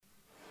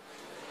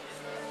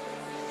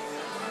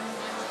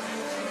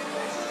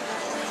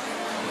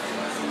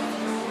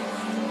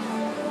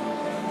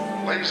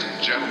Ladies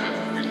and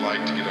gentlemen, we'd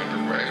like to get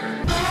underway.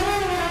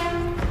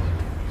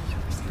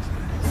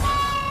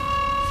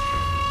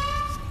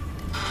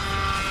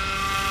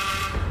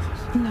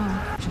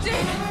 No.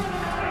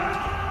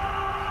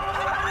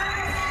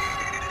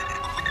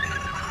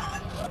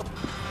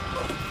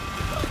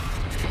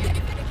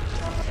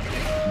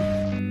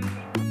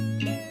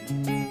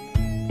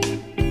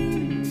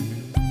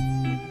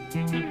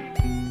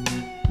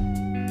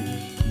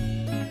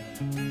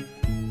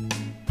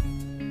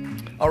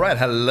 All right,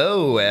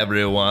 hello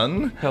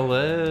everyone.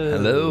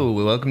 Hello.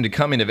 Welcome to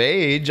Coming of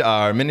Age,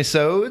 our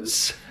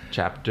minisodes.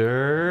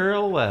 Chapter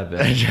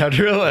 11.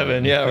 Chapter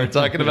 11, yeah, we're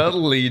talking about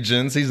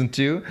Legion, Season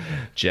 2,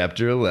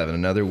 Chapter 11,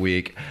 another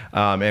week.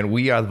 And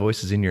we are the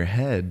voices in your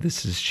head.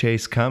 This is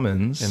Chase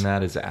Cummins. And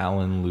that is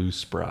Alan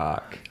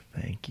Loosebrock.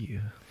 Thank you.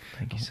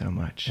 Thank you so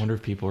much. I wonder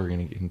if people are going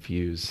to get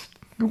confused.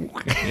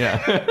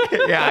 Yeah.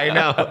 Yeah, I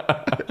know.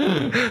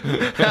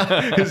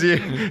 Because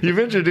you've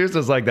introduced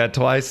us like that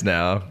twice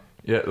now.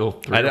 Yeah, well,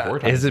 3 or 4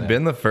 times. Has it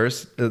been the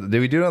first? Did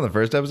we do it on the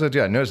first episode?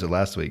 Yeah, I noticed it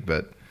last week,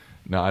 but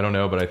no, I don't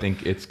know. But I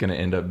think it's going to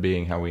end up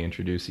being how we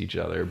introduce each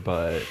other.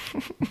 But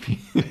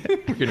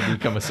we're going to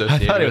become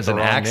associated. I thought it was with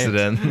the an wrong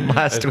accident names.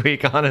 last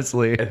week.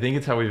 Honestly, I think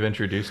it's how we've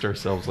introduced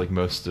ourselves like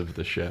most of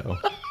the show.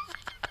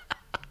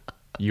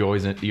 You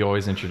always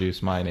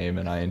introduce my name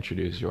and I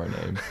introduce your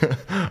name.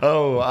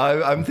 Oh,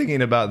 I'm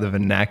thinking about the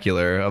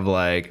vernacular of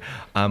like,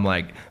 I'm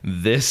like,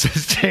 this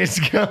is Chase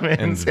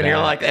Cummins, and you're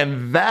like,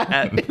 and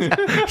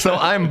that. So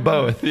I'm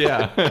both.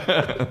 Yeah.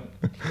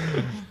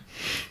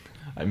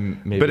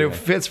 But it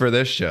fits for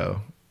this show.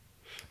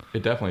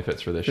 It definitely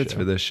fits for this show. Fits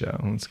for this show.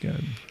 That's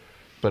good.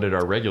 But at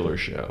our regular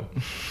show.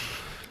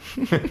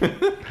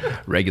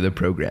 Regular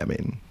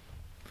programming.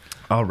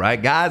 All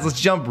right, guys, let's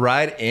jump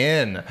right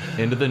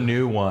into the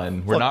new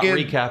one. We're not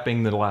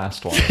recapping the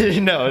last one.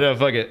 No,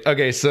 fuck it.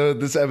 Okay, so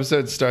this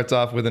episode starts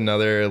off with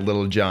another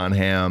little John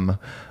Hamm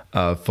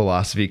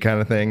philosophy kind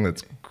of thing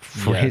that's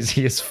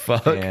crazy as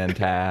fuck.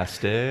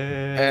 Fantastic.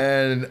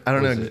 And I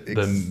don't know.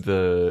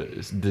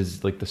 The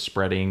like the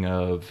spreading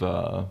of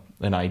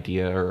an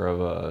idea or of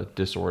a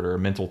disorder, a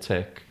mental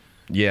tic.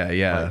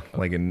 Yeah.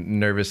 Like a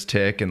nervous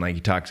tic, and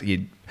like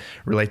he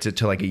relates it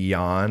to like a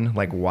yawn.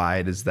 Like why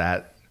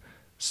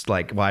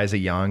is a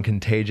yawn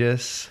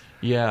contagious?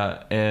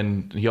 Yeah,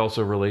 and he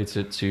also relates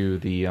it to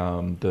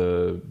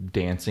the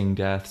dancing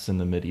deaths in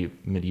the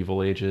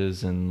medieval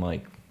ages and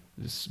like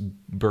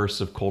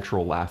bursts of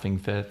cultural laughing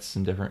fits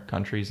in different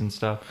countries and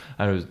stuff.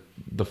 I know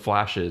the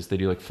flashes, they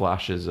do like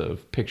flashes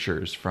of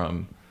pictures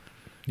from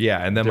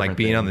and then like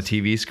being on the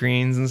TV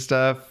screens and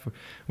stuff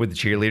with the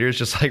cheerleaders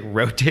just like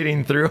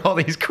rotating through all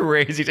these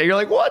crazy you're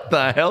like, what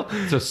the hell?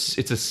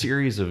 It's a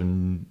series of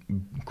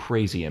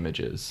crazy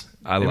images.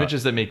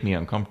 Images that make me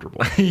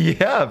uncomfortable.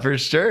 Yeah, for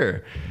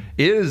sure.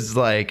 It is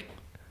like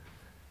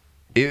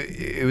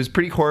it was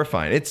pretty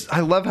horrifying.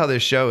 I love how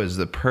this show is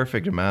the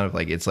perfect amount of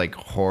like, it's like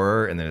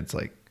horror, and then it's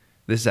like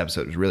this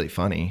episode is really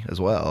funny as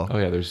well. Oh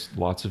yeah, there's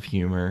lots of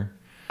humor.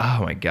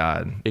 Oh my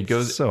god,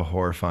 it's so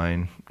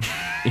horrifying.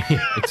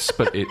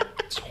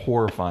 It's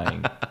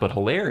horrifying but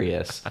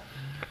hilarious,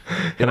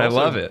 and I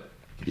love it.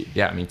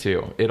 Yeah, me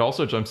too. It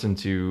also jumps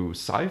into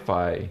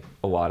sci-fi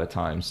a lot of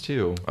times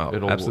too. Oh,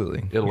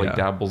 absolutely. It'll like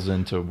dabbles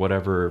into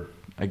whatever.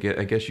 I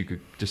guess you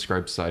could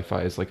describe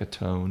sci-fi as like a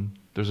tone.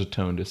 There's a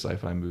tone to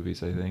sci-fi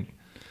movies, I think.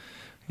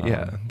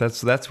 Yeah,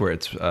 that's where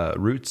its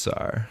roots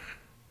are.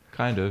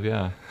 Kind of,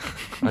 yeah.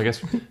 I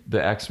guess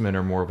the X-Men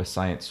are more of a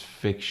science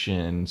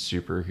fiction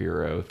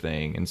superhero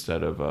thing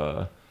instead of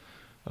a...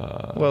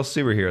 well,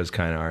 superheroes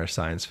kind of are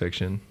science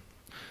fiction.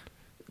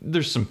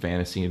 There's some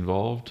fantasy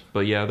involved,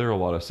 but yeah, there are a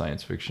lot of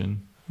science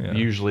fiction. Yeah.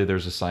 Usually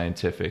there's a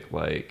scientific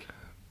like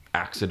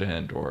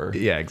accident or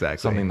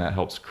something that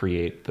helps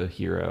create the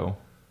hero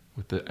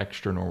with the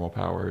extra normal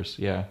powers.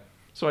 Yeah.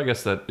 So I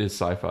guess that is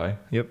sci-fi.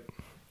 Yep.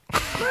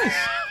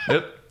 Nice.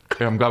 Yep.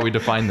 I'm glad we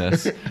defined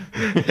this. Comic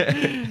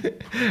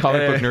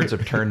book nerds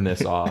have turned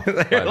this off.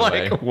 They're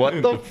like,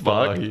 what the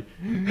fuck?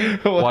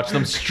 Watch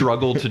them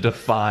struggle to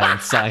define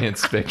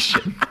science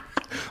fiction.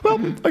 Well,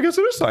 I guess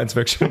it is science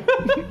fiction.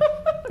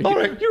 All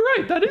right. You're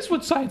right. That is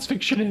what science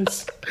fiction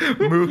is.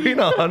 Moving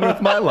on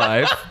with my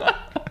life.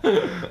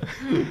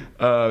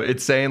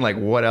 It's saying like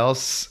what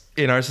else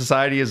in our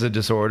society is a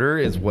disorder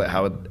is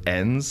how it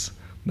ends.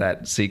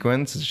 That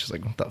sequence is just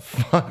like, what the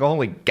fuck?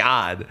 Holy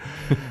God.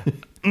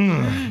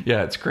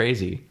 Yeah, it's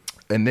crazy.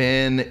 And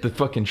then the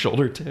fucking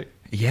shoulder tick.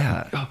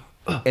 Yeah.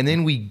 And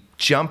then we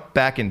jump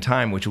back in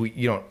time, which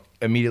you don't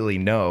immediately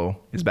know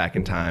is back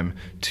in time,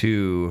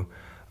 to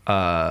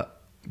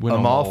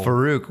Amal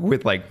Farouk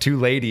with like 2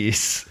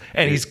 ladies.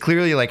 And he's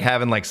clearly like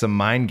having like some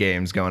mind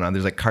games going on.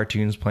 There's like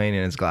cartoons playing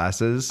in his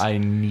glasses. I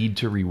need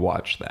to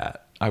rewatch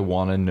that. I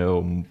want to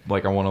know,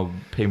 like, I want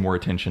to pay more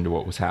attention to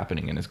what was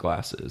happening in his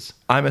glasses.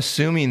 I'm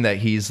assuming that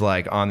he's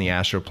like on the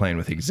astral plane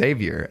with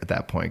Xavier at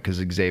that point, because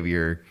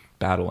Xavier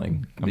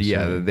battling.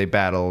 They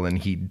battle and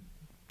he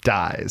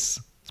dies.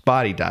 His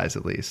body dies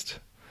at least.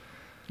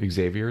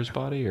 Xavier's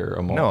body or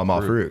Amal? No,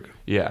 Amal Farouk.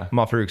 Yeah.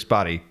 Amal Farouk's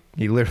body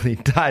he literally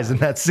dies in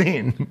that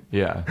scene.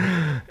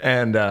 Yeah.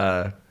 And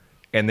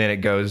then it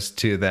goes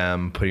to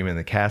them putting him in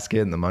the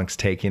casket, and the monks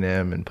taking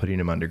him and putting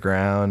him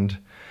underground.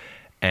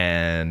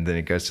 And then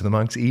it goes to the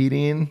monks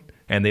eating,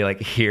 and they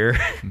like hear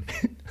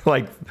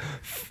like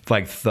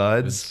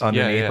thuds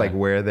underneath, like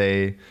where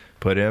they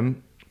put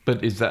him.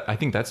 But I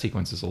think that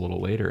sequence is a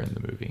little later in the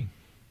movie,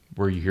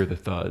 where you hear the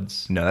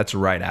thuds. No, that's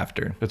right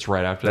after. That's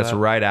right after. That's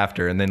right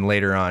after, and then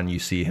later on you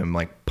see him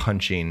like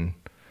punching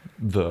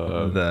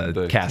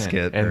the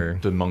casket,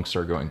 and the monks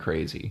are going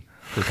crazy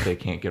because they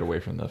can't get away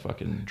from the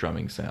fucking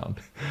drumming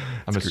sound.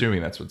 I'm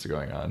assuming that's what's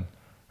going on.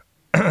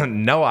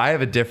 No, I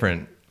have a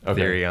different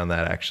theory on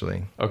that,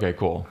 actually. Okay,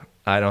 cool.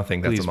 I don't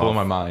think that's blow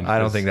my mind. I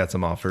don't think that's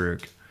Amal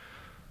Farouk.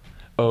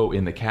 Oh,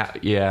 in the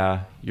cat.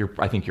 Yeah,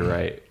 I think you're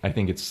right. I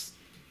think it's.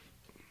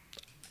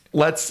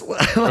 Let's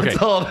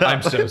hold up.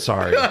 I'm so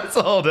sorry. Let's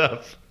hold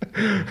up.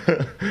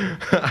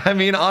 I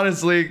mean,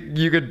 honestly,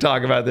 you could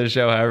talk about this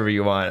show however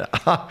you want.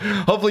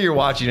 Hopefully you're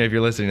watching it if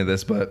you're listening to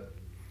this, but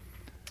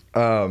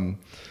oh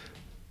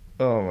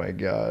my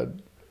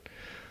God.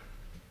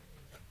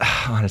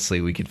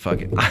 Honestly, we could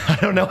fucking I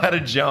don't know how to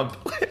jump.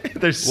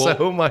 There's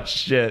so much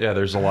shit. Yeah,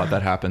 there's a lot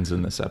that happens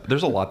in this episode.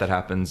 There's a lot that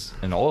happens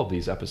in all of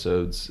these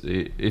episodes.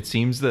 It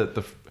seems that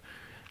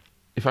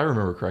if I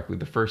remember correctly,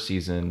 the first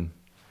season,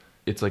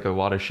 it's like a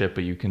lot of shit,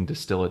 but you can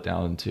distill it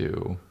down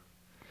to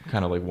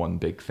kind of like one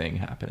big thing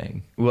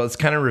happening. Well, it's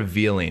kind of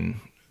revealing,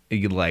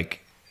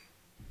 like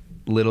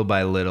little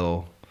by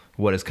little,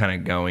 what is kind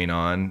of going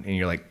on, and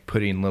you're like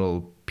putting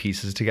little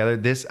pieces together.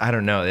 This, I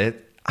don't know.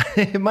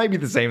 It might be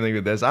the same thing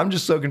with this. I'm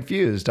just so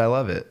confused. I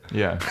love it.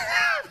 Yeah.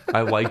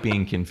 I like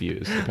being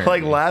confused.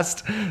 Apparently.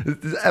 Like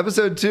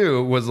episode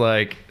 2 was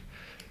like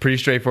pretty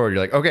straightforward.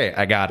 You're like, okay,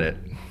 I got it.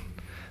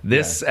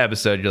 This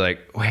episode, you're like,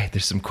 wait,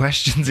 there's some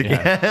questions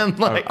again.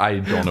 Like, I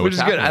don't know which what's is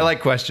happening. good. I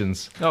like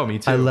questions. Oh, me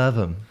too. I love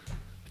them.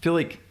 I feel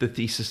like the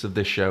thesis of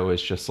this show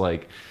is just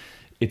like,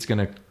 it's going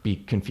to be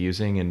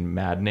confusing and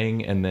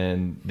maddening. And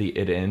then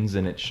it ends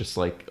and it's just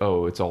like,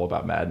 oh, it's all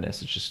about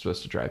madness. It's just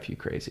supposed to drive you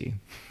crazy.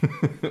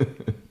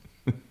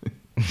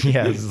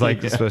 Yeah, it's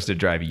like it's supposed to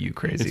drive you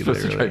crazy. It's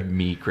supposed to drive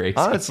me crazy.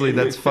 Honestly,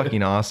 that's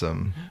fucking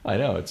awesome. I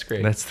know, it's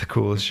great. That's the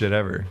coolest shit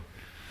ever.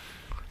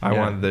 I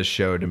want the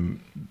show to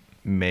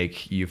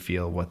make you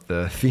feel what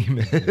the theme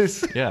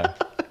is. Yeah.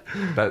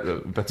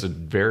 That's a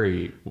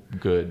very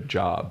good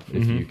job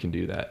if you can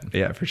do that.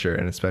 Yeah, for sure.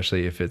 And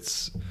especially if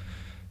it's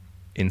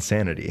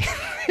insanity.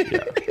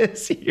 Yeah.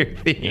 It's your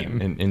theme.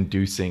 Yeah, and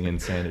inducing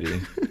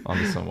insanity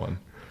onto someone.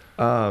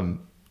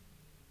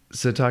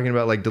 So talking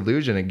about like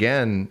delusion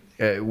again,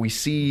 we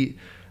see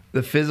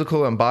the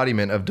physical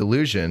embodiment of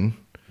delusion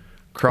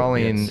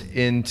crawling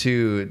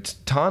into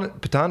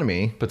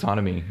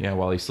Patanomy. Yeah,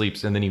 while he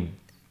sleeps, and then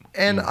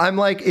I'm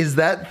like, is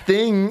that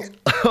thing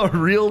a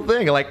real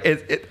thing? Like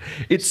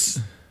it's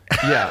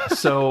yeah.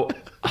 So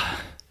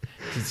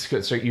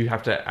you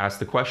have to ask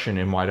the question: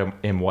 in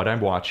what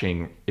I'm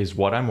watching, is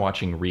what I'm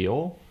watching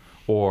real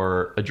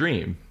or a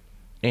dream?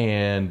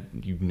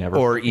 And you never,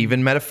 or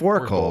even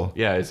metaphorical.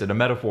 Yeah, is it a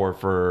metaphor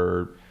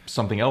for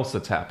something else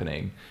that's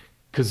happening?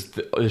 Because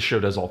the show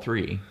does all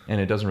three,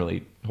 and it doesn't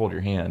really hold your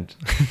hand.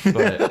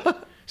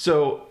 But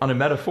so, on a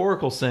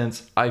metaphorical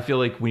sense, I feel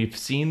like we've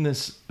seen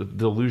this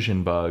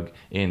delusion bug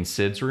in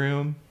Sid's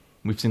room.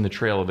 We've seen the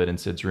trail of it in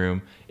Sid's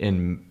room.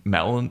 In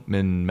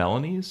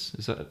Melanie's,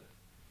 is that?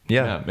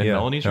 Yeah,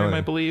 Melanie's room, I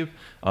believe.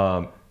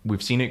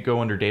 We've seen it go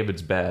under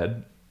David's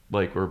bed,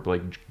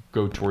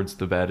 go towards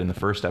the bed in the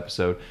first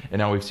episode, and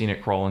now we've seen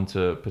it crawl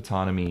into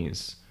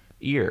Patonomy's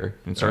ear.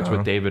 It starts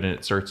with David, and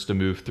it starts to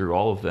move through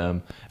all of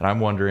them. And I'm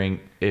wondering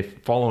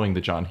if, following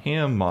the John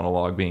Hamm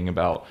monologue being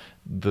about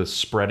the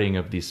spreading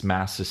of these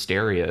mass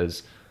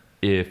hysterias,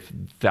 if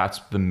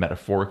that's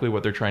metaphorically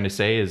what they're trying to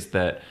say, is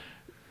that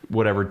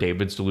whatever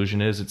David's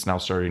delusion is, it's now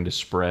starting to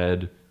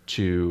spread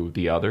to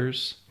the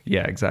others.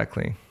 Yeah,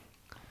 exactly.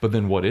 But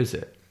then what is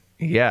it?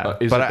 Yeah,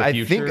 but I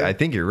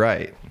think you're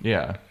right.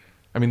 Yeah.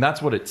 I mean,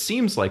 that's what it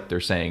seems like they're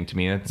saying to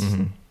me. It's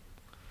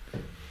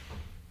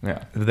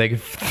yeah. They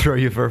could throw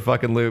you for a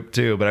fucking loop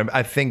too, but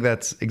I think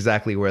that's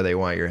exactly where they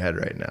want your head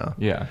right now.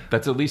 Yeah,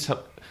 that's at least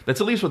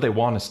what they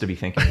want us to be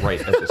thinking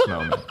right at this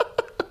moment.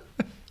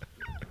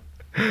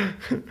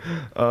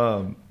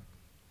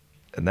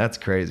 And that's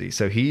crazy.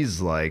 So he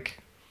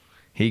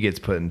gets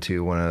put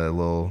into one of the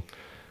little.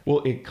 Well,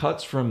 it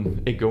cuts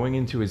from it going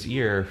into his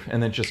ear,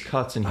 and then just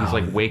cuts, and he's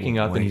like waking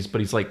up, and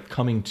he's like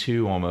coming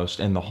to almost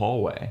in the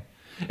hallway.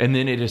 And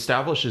then it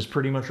establishes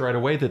pretty much right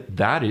away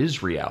that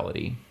is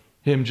reality.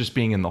 Him just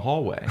being in the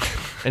hallway.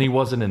 And he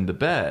wasn't in the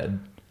bed.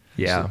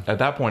 Yeah. So at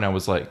that point, I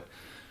was like,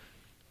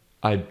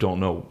 I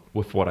don't know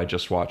if what I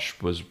just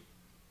watched was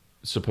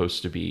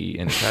supposed to be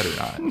in his head or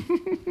not.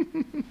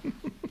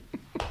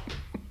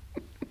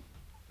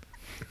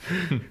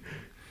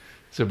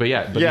 So, but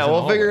yeah. But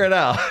we'll figure it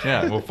out.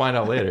 Yeah, we'll find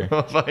out later.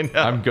 We'll find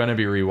out. I'm going to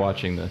be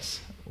rewatching this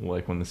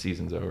like when the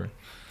season's over.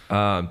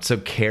 So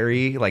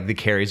Carrie, like the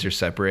Carries are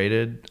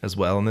separated as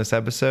well in this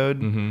episode.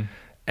 Mm-hmm.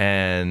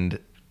 And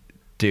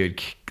dude,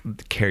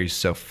 Carrie's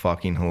so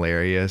fucking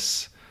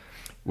hilarious.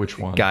 Which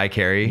one? Guy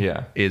Carey,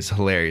 Yeah. is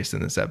hilarious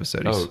in this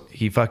episode. Oh.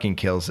 He fucking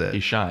kills it. He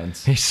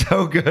shines. He's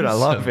so good. I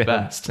love the him.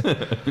 best.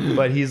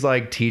 But he's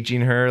like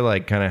teaching her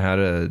like kind of how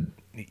to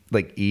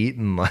like eat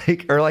and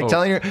like, or like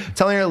telling her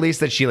at least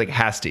that she like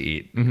has to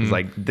eat. It's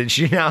like that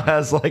she now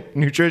has like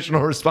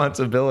nutritional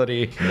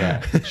responsibility.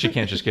 Yeah, she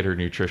can't just get her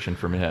nutrition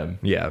from him.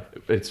 Yeah.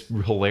 It's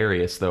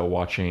hilarious though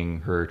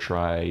watching her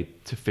try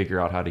to figure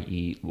out how to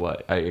eat.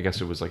 What I guess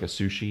it was like a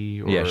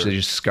sushi. Or Yeah, she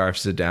just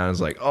scarfs it down. And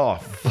is like, oh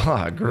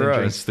fuck, gross.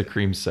 Drinks the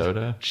cream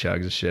soda.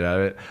 Chugs the shit out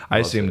of it. I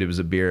assumed it was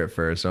a beer at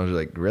first. I was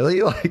like,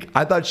 really? Like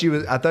I thought she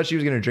was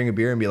gonna drink a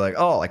beer and be like,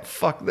 oh, like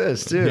fuck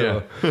this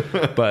too. Yeah.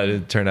 But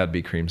it turned out to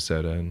be cream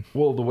soda. And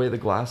Well, the way the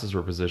glasses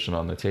were positioned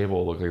on the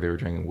table looked like they were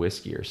drinking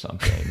whiskey or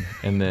something.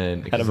 And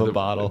then Out of a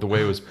bottle. The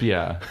way it was,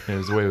 it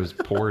was the way it was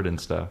poured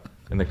and stuff,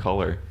 and the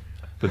color.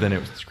 But then it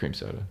was cream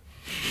soda.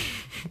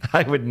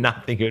 I would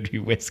not think it would be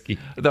whiskey.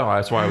 No,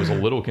 that's why I was a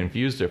little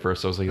confused at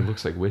first. I was like, it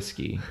looks like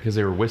whiskey because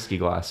they were whiskey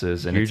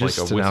glasses, and You're it's just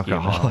like a an whiskey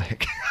amount.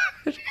 alcoholic.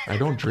 I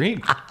don't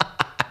drink.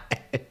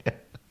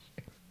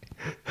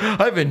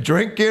 I've been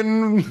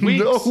drinking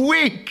Weeks. a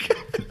week.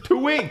 2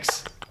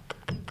 weeks.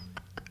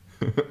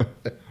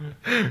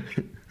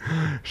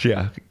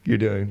 Yeah, you're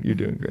doing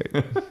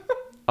great.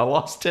 I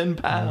lost 10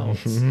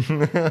 pounds.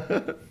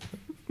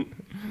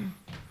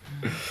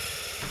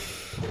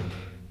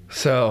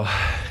 So,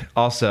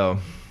 also,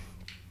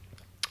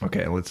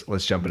 okay,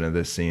 let's jump into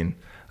this scene.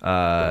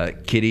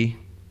 Kitty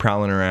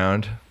prowling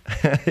around.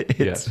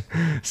 Yes.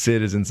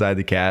 Sid is inside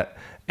the cat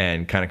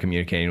and kind of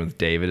communicating with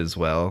David as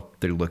well.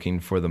 They're looking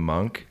for the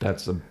monk.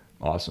 That's an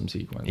awesome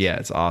sequence. Yeah,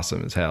 it's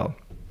awesome as hell.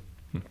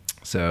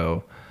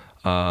 So,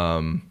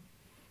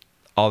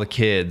 all the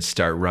kids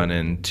start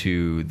running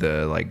to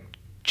the like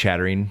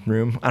chattering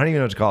room. I don't even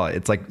know what to call it.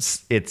 It's like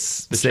it's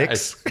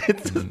six.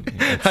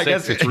 I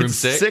guess it's room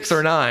 6. 6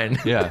 or 9.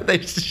 Yeah. They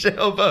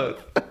show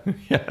both.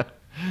 Yeah.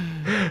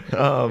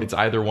 It's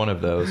either one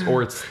of those,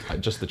 or it's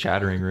just the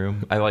chattering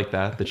room. I like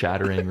that, the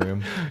chattering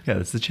room. Yeah,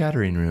 it's the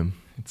chattering room.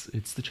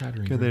 It's the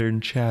chattering Go room. there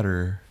and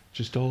chatter.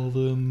 Just all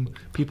them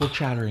people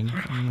chattering.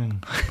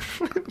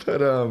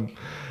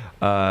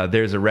 But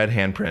there's a red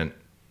handprint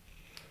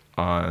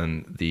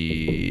on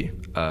the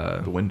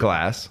window.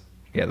 glass.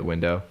 Yeah, the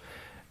window.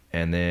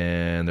 And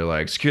then they're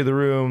like, secure the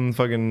room.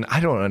 Fucking, I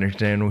don't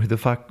understand who the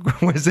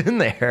fuck was in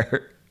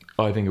there.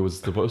 Oh, I think it was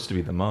supposed to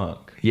be the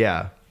monk,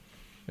 Yeah.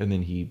 and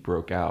then he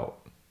broke out,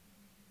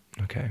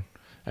 Okay.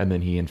 and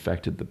then he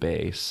infected the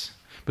base.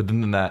 But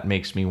then that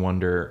makes me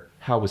wonder,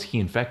 how was he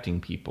infecting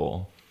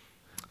people?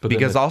 But then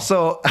Because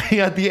also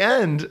at the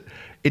end,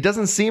 it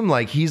doesn't seem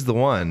like he's the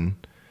one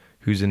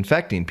who's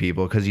infecting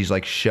people because he's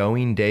like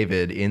showing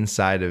David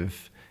inside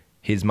of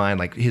his mind,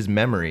 like his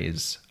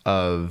memories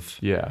of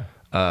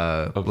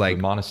of like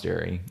the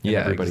monastery, and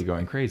yeah, everybody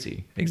going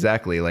crazy,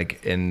 exactly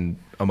like in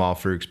Amal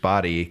Farouk's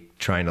body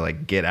trying to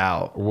like get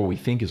out. or what we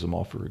think is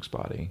Amal Farouk's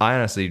body. I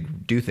honestly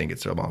do think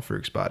it's Amal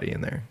Farouk's body in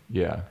there.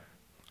 Yeah,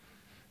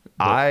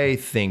 I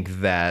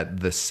think that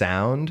the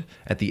sound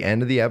at the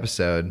end of the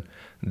episode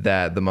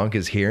that the monk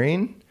is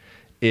hearing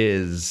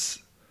is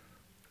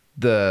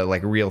the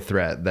like real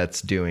threat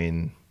that's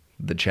doing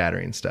the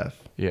chattering stuff.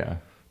 yeah.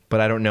 But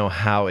I don't know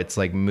how it's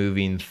like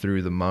moving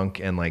through the monk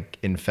and like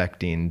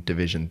infecting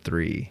Division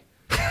 3.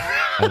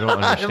 I don't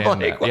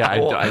understand that. Yeah,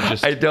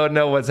 I don't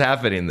know what's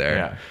happening there.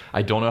 Yeah,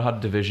 I don't know how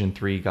Division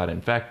 3 got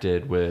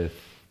infected with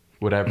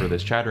whatever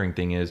this chattering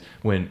thing is,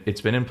 when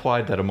it's been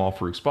implied that Amal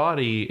Farouk's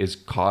body is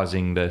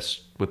causing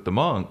this with the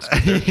monks,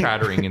 but they're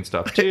chattering and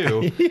stuff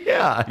too.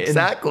 Yeah,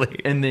 exactly.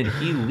 And then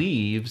he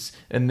leaves,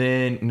 and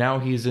then now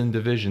he's in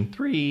Division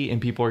 3, and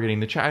people are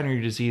getting the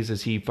chattering disease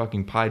as he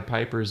fucking Pied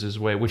Pipers his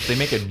way, which they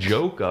make a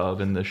joke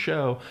of in the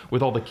show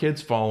with all the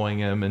kids following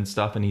him and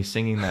stuff, and he's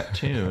singing that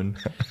tune.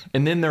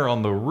 And then they're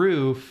on the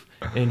roof,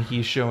 and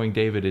he's showing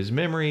David his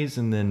memories,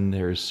 and then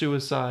there's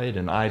suicide,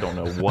 and I don't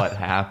know what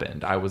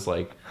happened. I was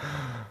like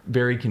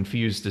very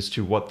confused as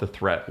to what the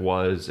threat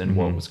was and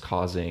what was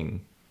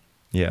causing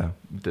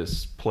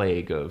this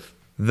plague of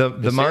the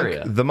monk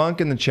area. The monk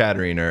and the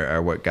chattering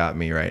are what got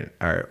me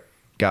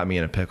got me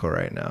in a pickle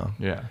right now.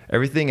 Yeah.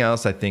 Everything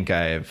else I think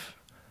I've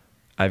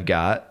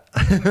got.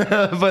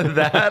 But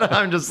that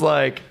I'm just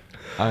like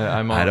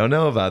I don't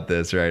know about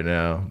this right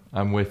now.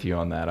 I'm with you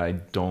on that. I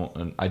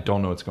don't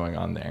know what's going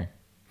on there.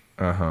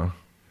 Uh-huh.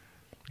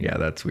 Yeah,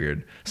 that's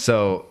weird.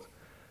 So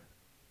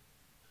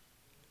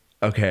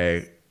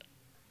okay.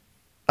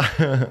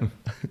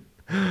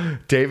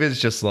 David's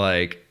just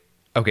like,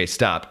 okay,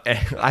 stop.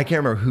 I can't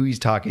remember who he's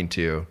talking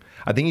to.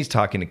 I think he's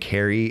talking to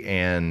Carrie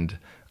and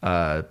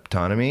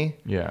Autonomy.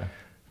 Yeah.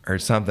 Or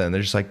something.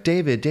 They're just like,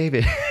 David.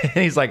 And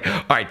he's like,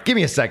 all right, give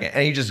me a second.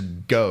 And he just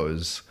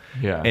goes.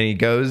 Yeah. And he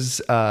goes,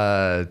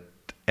 and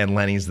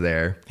Lenny's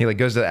there. He like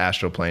goes to the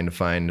astral plane to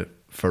find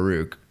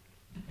Farouk.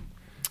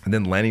 And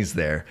then Lenny's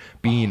there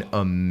being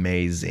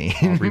amazing.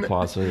 Aubrey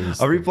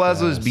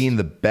Plaza is being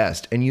the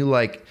best. And you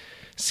like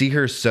see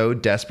her so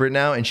desperate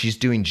now, and she's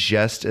doing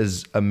just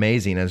as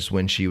amazing as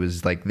when she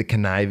was like the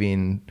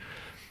conniving,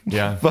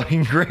 yeah,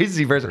 fucking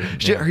crazy person.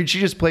 She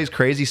just plays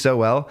crazy so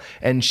well,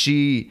 and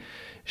she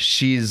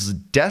she's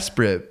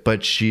desperate,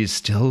 but she's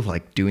still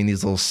like doing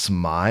these little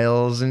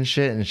smiles and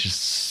shit, and it's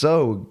just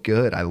so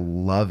good. I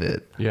love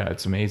it. Yeah,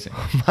 it's amazing.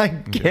 I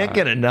can't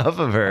get enough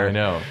of her. I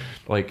know.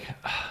 Like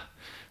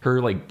her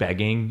like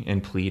begging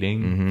and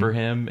pleading for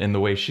him, and the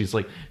way she's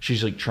like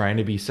trying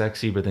to be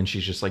sexy, but then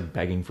she's just like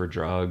begging for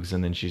drugs,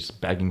 and then she's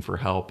begging for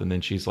help, and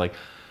then she's like,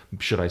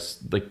 should I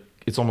like,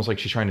 it's almost like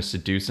she's trying to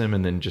seduce him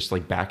and then just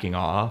like backing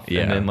off,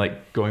 and then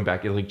like going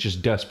back, like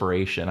just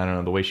desperation. I don't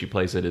know, the way she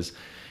plays it is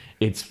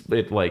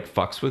it like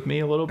fucks with me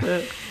a little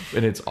bit,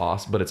 and it's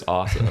awesome, but it's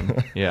awesome.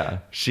 Yeah.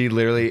 She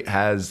literally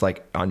has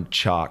like on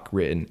chalk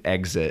written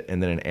exit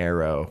and then an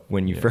arrow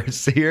when you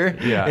first see her.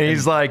 Yeah. And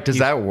he's like, does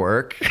that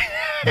work?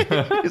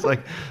 He's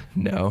like,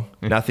 no,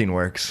 nothing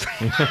works.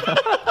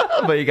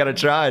 But you got to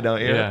try,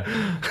 don't you?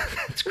 Yeah.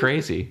 It's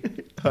crazy.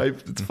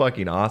 It's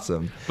fucking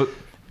awesome. But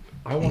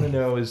I want to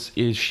know, is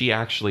she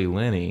actually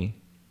Lenny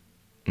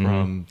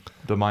from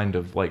the mind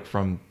of like,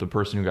 from the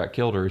person who got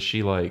killed, or is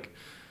she like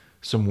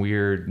some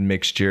weird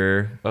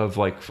Mixture. of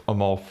like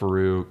Amal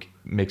Farouk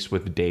mixed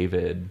with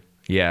David?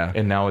 Yeah.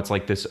 And now it's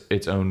like this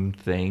its own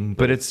thing,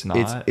 But it's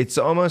not. it's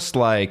almost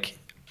like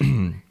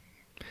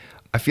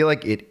I feel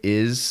like it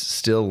is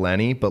still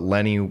Lenny, but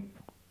Lenny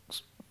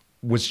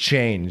was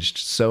changed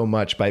so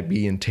much by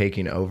being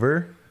taken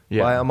over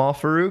by Amal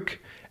Farouk,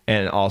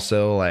 and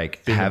also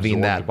like Being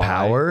having that absorbed by.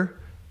 power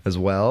as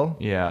well.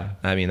 Yeah.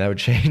 I mean, that would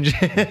change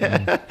it.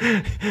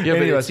 Yeah,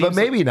 Anyways, but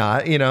maybe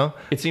not, you know.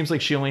 It seems like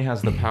she only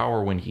has the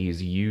power when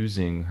he's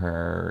using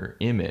her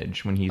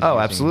image, when he's Oh,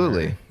 using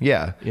absolutely. her.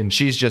 Yeah.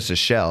 She's just a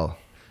shell.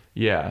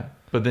 Yeah.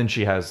 But then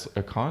she has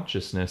a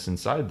consciousness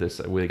inside this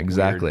weird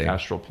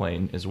astral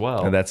plane as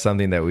well. And that's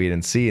something that we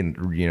didn't see,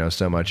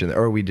 so much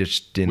or we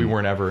just didn't. We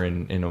weren't ever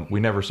we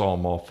never saw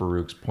Amal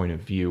Farouk's point of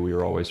view. We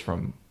were always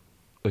from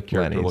the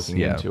character Lenny's,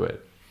 looking into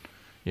it.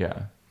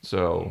 Yeah.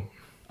 So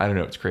I don't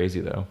know. It's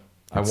crazy though.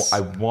 I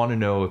want to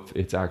know if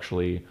it's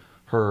actually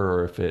her,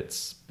 or if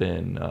it's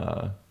been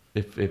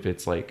if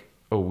it's like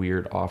a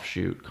weird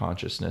offshoot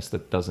consciousness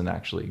that doesn't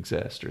actually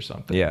exist or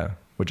something. Yeah,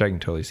 which I can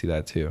totally see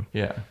that too.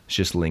 Yeah. It's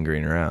just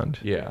lingering around.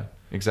 Yeah.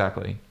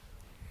 Exactly.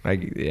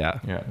 Yeah.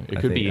 It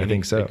could be. I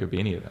think so. It could be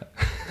any of that.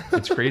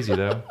 It's crazy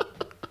though.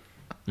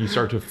 You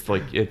start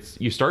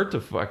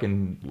to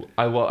fucking.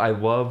 I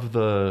love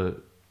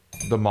the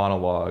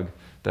monologue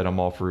that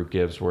Amal Farouk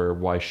gives, where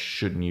why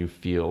shouldn't you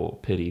feel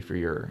pity for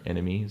your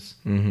enemies?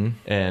 Mm-hmm.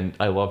 And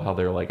I love how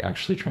they're like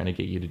actually trying to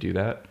get you to do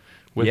that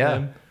with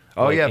him.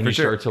 Oh like, yeah, and for you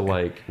sure. start to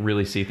like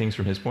really see things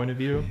from his point of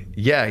view.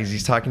 Yeah,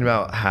 he's talking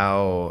about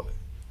how,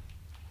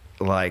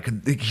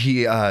 like,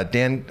 he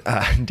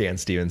Dan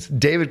Stevens,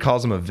 David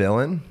calls him a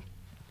villain.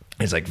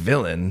 He's like,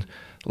 villain?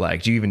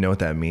 Like, do you even know what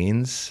that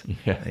means?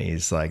 Yeah. And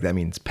he's like, that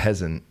means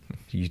peasant.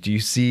 Do you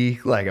see,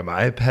 like, am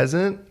I a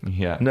peasant?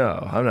 Yeah.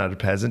 No, I'm not a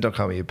peasant. Don't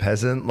call me a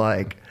peasant.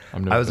 Like,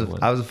 I'm no I was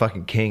villain. a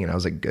fucking king, and I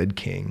was a good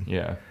king.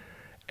 Yeah.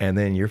 And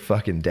then your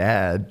fucking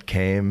dad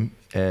came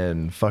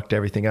and fucked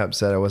everything up,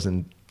 said I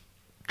wasn't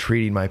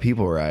treating my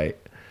people right.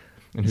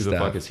 And who the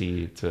stuff. fuck is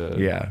he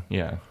to?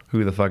 Yeah.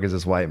 Who the fuck is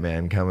this white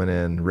man coming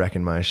in,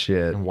 wrecking my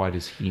shit? And why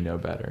does he know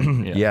better?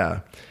 Yeah.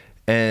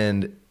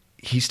 And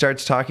he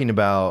starts talking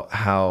about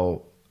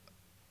how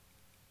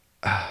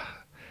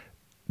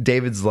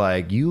David's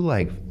like, you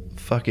like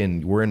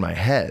fucking were in my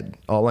head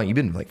all along. You've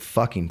been like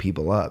fucking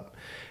people up.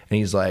 And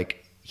he's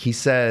like, he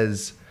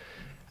says,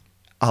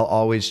 I'll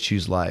always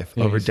choose life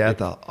over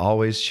death. I'll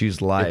always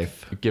choose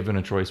life. If given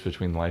a choice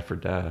between life or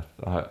death,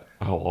 I'll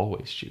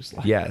always choose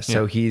life. Yeah.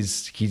 So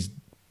he's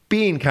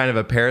being kind of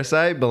a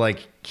parasite, but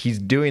like he's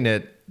doing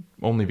it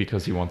only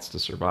because he wants to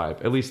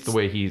survive. At least the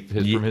way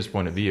from his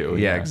point of view.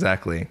 Yeah,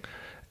 exactly.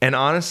 And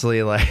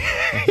honestly, like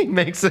he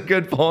makes a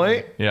good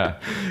point. Yeah.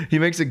 He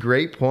makes a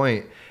great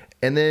point.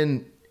 And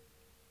then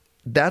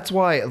that's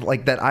why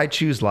like that I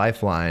choose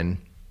lifeline.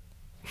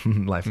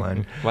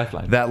 Lifeline.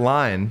 That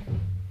line.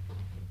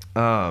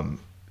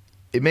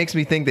 It makes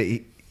me think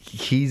that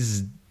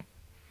he's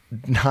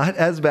not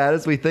as bad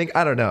as we think.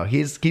 I don't know.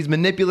 He's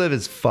manipulative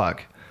as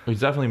fuck. He's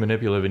definitely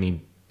manipulative, and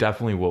he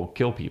definitely will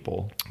kill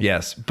people.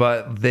 Yes,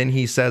 but then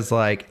he says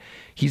like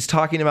he's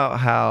talking about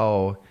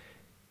how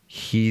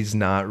he's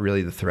not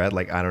really the threat.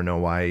 Like, I don't know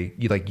why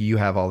you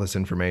have all this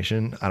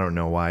information. I don't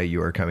know why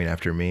you are coming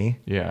after me.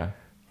 Yeah.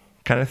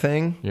 Kind of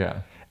thing.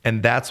 Yeah.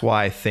 And that's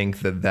why I think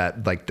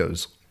that like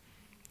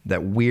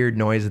that weird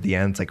noise at the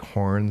end, it's like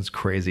horns,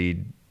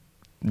 crazy,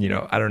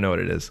 I don't know what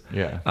it is.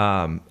 Yeah.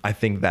 I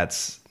think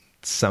that's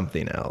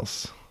something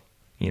else,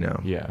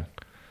 Yeah.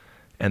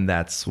 And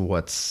that's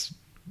what's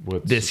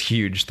this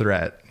huge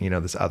threat,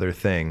 this other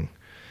thing,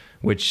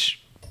 which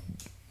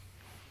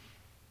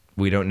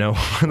we don't know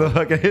what the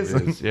fuck it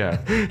is. Yeah.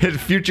 Is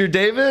future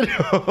David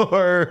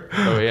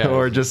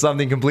or just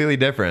something completely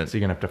different? So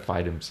you're going to have to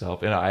fight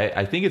himself. And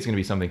I think it's going to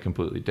be something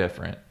completely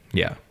different.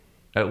 Yeah.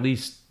 At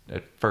least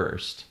at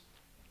first.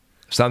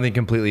 Something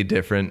completely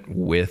different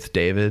with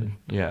David.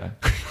 Yeah.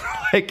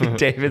 Like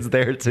David's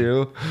there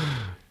too.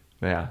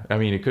 Yeah. I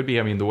mean, it could be.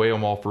 I mean, the way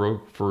Amal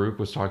Farouk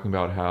was talking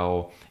about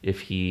how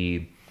if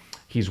he's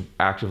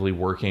actively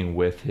working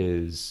with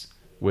his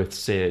with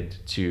Sid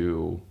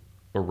to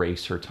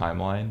erase her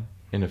timeline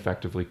and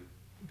effectively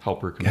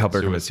help her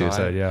commit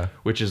suicide. Yeah,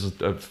 which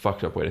is a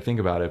fucked up way to think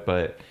about it.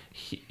 But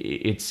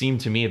it seemed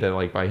to me that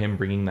like by him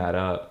bringing that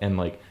up and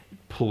like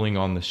pulling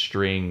on the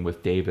string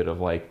with David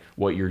of like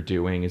what you're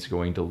doing is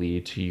going to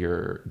lead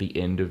to the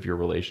end of your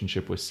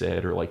relationship with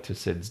Sid, or like to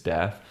Sid's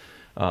death.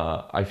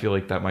 I feel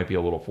like that might be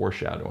a little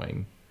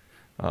foreshadowing.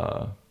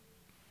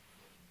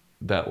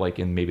 That like,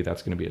 and maybe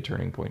that's going to be a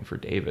turning point for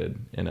David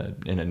in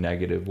a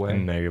negative way. In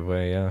a negative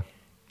way, yeah.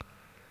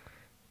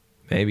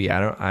 Maybe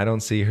I don't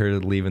see her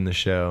leaving the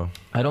show.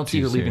 I don't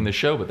see her leaving the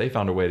show, but they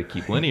found a way to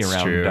keep Lenny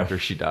around after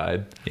she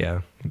died.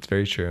 Yeah, it's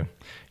very true.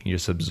 You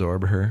just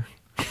absorb her.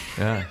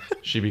 Yeah,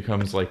 she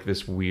becomes like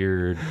this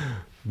weird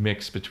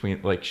mix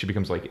between like she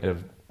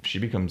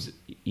becomes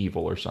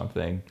evil or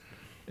something,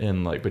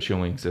 and like but she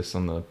only exists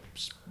on the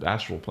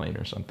astral plane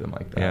or something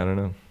like that. Yeah,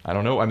 I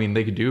don't know. I mean,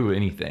 they could do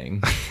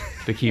anything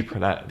to keep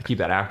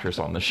that actress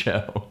on the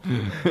show.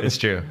 It's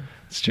true.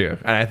 And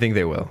I think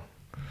they will.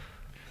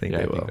 I think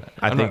they will.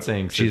 I'm not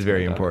saying she's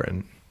very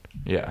important.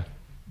 Yeah.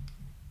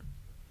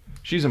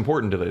 She's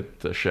important to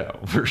the show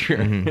for sure.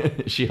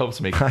 Mm-hmm. She helps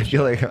make. I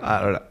feel like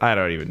I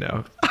don't even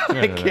know.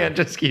 I can't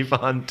just keep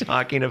on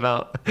talking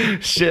about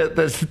shit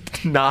that's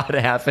not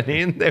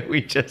happening that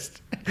we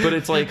just. But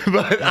it's like.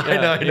 But yeah, I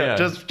know. Yeah.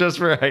 Just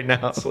for right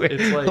now, it's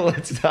like,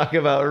 let's talk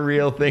about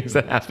real things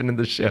that happen in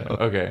the show.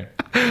 Okay.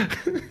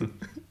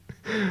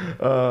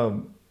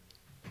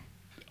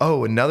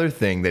 Oh, another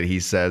thing that he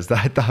says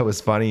that I thought was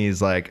funny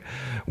is like,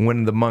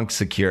 when the monk's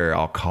secure,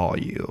 I'll call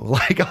you.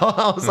 Like,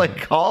 I was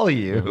like, call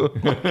you?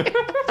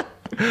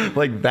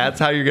 Like, that's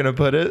how you're going to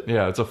put it?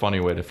 Yeah, it's a funny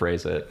way to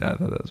phrase it. I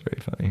thought that was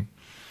very funny.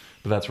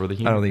 But that's where the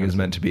humor I don't think it was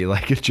meant to be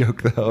like a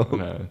joke, though.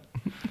 No.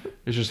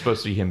 It's just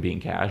supposed to be him being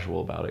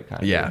casual about it,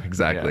 kind of. Yeah,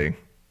 exactly. Yeah.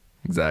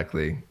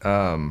 Exactly.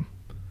 Oh,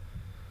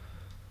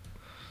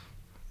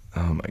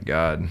 my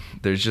God.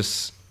 There's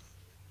just...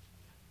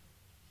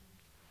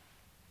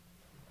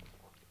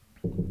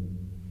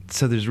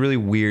 So there's really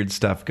weird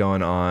stuff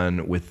going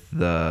on with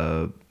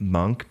the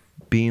monk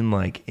being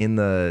like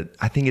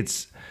I think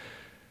it's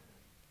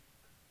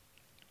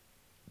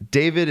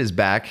David is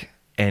back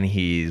and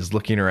he's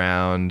looking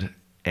around,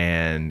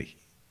 and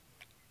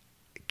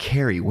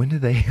Carrie, when do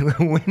they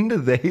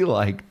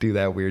like do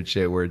that weird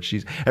shit where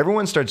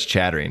everyone starts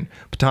chattering.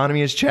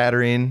 Ptonomy is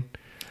chattering.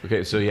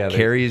 Okay, so yeah,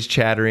 Carrie is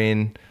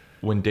chattering.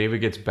 When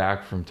David gets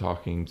back from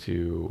talking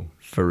to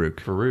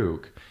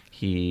Farouk,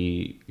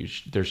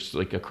 there's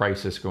like a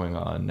crisis going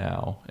on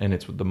now, and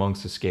it's the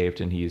monks escaped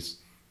and he's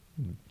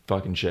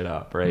fucking shit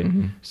up, right?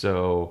 Mm-hmm.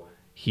 So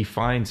he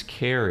finds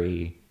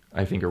Carrie,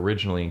 I think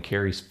originally, and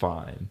Carrie's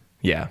fine.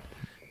 Yeah.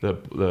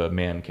 The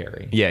man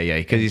Carrie. Yeah,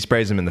 because he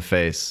sprays him in the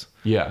face.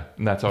 Yeah,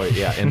 and that's all.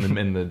 Yeah,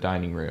 in the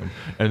dining room,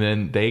 and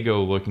then they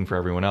go looking for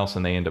everyone else,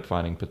 and they end up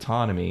finding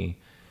Ptonomy,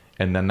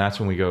 and then that's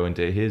when we go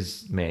into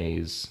his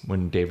maze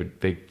when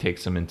David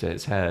takes him into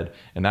his head,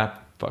 and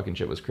that fucking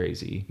shit was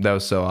crazy. That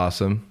was so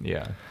awesome.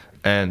 Yeah.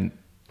 And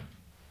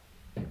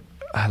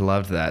I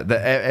loved that.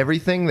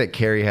 Everything that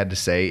Carrie had to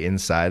say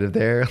inside of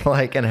there,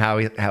 like, and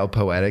how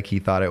poetic he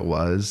thought it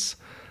was,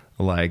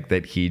 like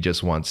that he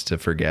just wants to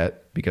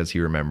forget because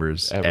he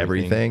remembers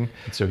everything.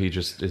 So he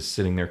just is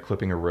sitting there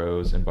clipping a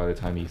rose, and by the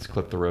time he's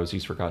clipped the rose,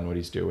 he's forgotten what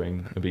he's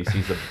doing. But he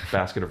sees the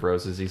basket of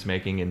roses he's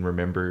making and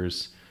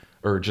remembers,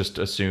 or just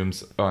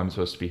assumes, oh, I'm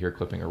supposed to be here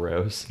clipping a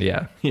rose.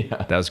 Yeah.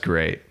 That was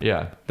great.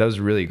 Yeah. That was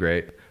really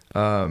great.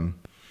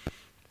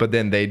 But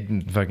then they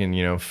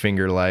fucking,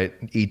 finger light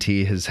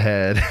E.T. his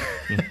head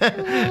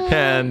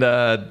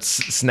and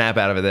snap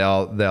out of it. They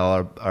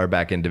all are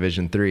back in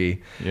Division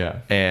 3. Yeah.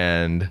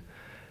 And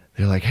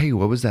they're like, hey,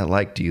 what was that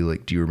like? Do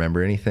you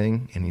remember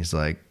anything? And he's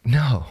like,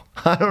 no,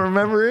 I don't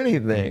remember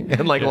anything.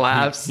 And like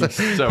laughs. He's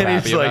so and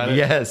happy he's about like, it.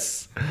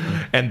 yes.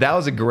 And that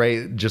was a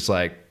great, just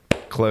like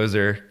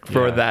closer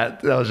for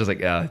that. That was just like,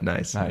 yeah,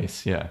 nice.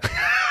 Nice. Yeah.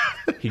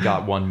 He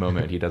got one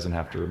moment he doesn't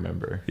have to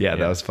remember. Yeah,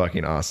 that was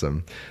fucking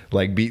awesome.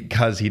 Like,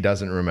 because he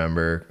doesn't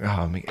remember.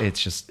 Oh, man,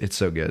 it's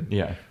so good.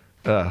 Yeah.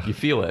 You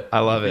feel it. I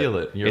love it. You feel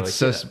it. You're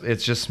it's like,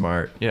 it's just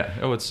smart. Yeah.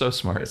 Oh, it's so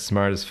smart. It's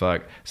smart as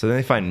fuck. So then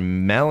they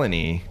find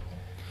Melanie,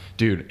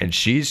 dude, and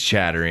she's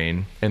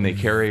chattering, and they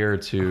carry her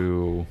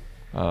to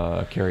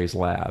Carrie's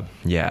lab.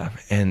 Yeah,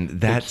 and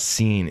that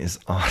scene is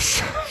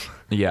awesome.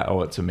 Yeah.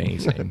 Oh, it's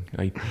amazing.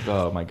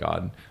 Oh my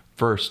God.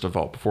 First of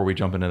all, before we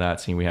jump into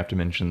that scene, we have to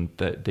mention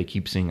that they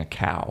keep seeing a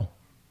cow.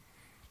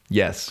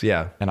 Yes,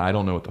 yeah. And I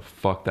don't know what the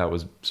fuck that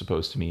was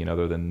supposed to mean,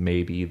 other than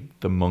maybe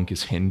the monk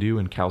is Hindu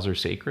and cows are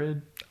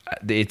sacred.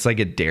 It's like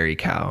a dairy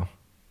cow.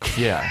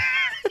 Yeah.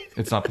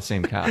 It's not the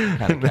same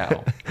kind of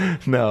cow.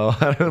 No,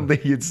 I don't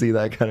think you'd see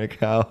that kind of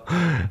cow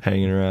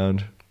hanging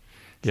around.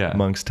 Yeah.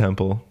 Monk's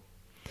temple.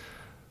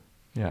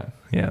 Yeah.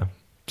 Yeah.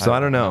 So I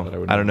don't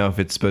know. I don't know if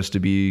it's supposed to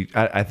be...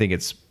 I think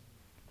it's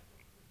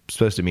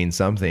supposed to mean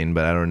something,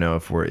 but I don't know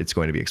if it's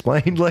going to be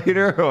explained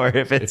later, or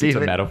if it's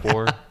even a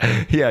metaphor.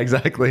 Yeah,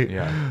 exactly.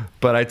 Yeah.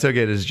 But I took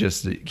it as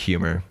just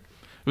humor.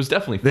 It was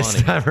definitely funny.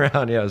 This time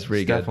around, yeah, it was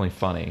pretty good. Definitely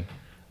funny.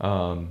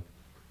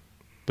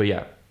 But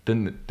yeah,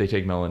 Then they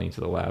take Melanie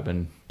to the lab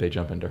and they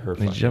jump into her.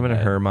 They jump into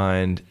her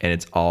mind, and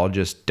it's all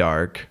just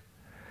dark.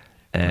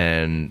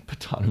 And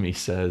Ptonomy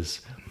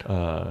says,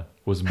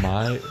 "Was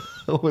mine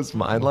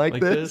like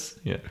this?"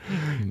 Yeah.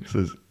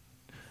 Says,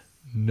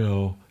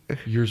 "No,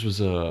 yours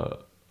was a."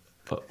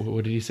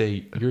 What did he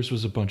say? Yours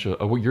was a bunch of.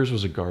 Yours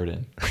was a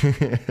garden.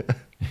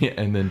 Yeah,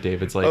 and then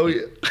David's like, "Oh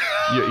yeah."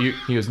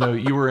 He goes, "No,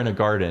 you were in a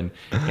garden,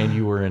 and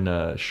you were in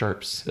a really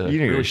sharp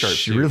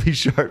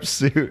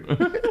suit."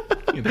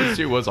 The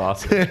suit was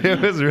awesome.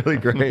 It was really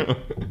great.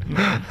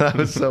 That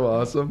was so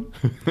awesome.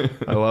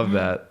 I love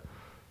that.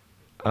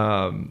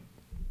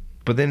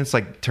 But then it's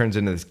like turns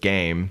into this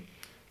game,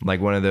 like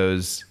one of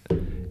those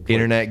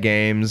internet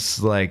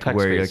games, like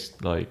where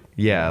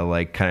you're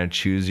like kind of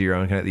choose your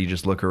own kind of. You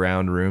just look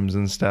around rooms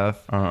and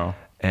stuff,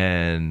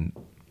 and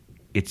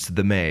it's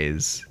the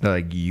maze. They're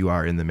like, you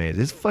are in the maze.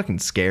 It's fucking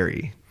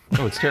scary.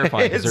 Oh, it's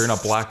terrifying because they're in a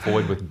black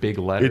void with big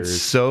letters.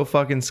 It's so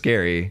fucking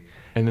scary.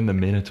 And then the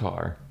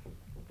Minotaur.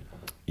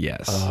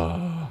 Yes,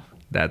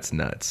 that's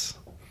nuts.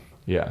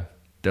 Yeah,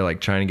 they're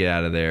like trying to get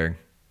out of there.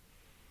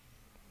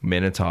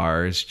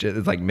 Minotaur, it's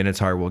like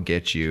Minotaur will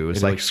get you.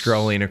 It's like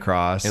scrolling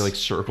across. It like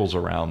circles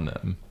around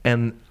them.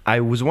 And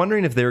I was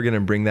wondering if they were going to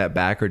bring that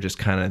back or just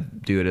kind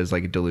of do it as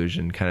like a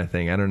delusion kind of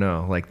thing. I don't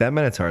know. Like that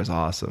Minotaur is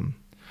awesome.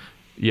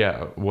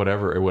 Yeah,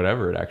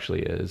 whatever it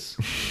actually is.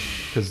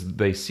 Because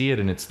they see it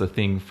and it's the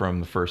thing from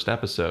the first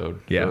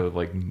episode. Yeah. The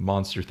like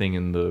monster thing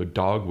in the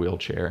dog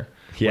wheelchair.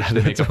 Yeah, which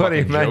they make that's a what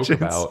he fucking joke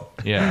mentions. about.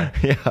 Yeah.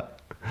 Yeah.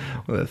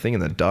 Well, the thing in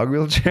the dog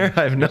wheelchair?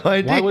 I have no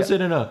idea. Why was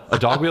it in a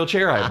dog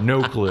wheelchair? I have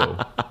no clue.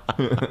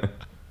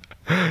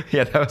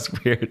 Yeah, that was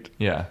weird.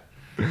 Yeah.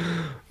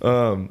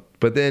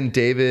 But then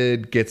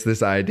David gets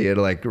this idea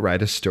to like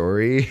write a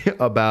story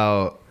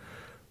about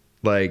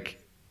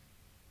like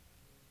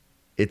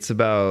it's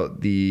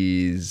about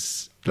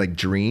these like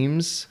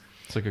dreams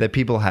that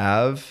people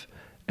have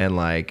and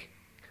like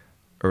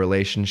a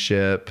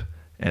relationship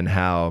and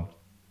how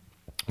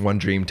one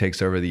dream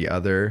takes over the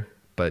other.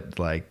 But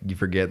like you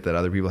forget that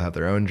other people have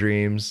their own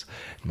dreams.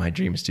 My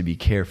dream is to be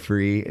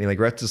carefree. And he like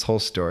writes this whole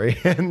story,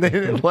 and then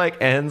it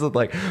like ends with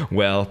like,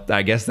 well,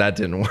 I guess that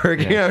didn't work.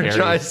 Yeah, You know,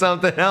 try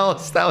something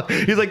else.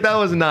 He's like, that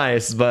was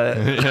nice, but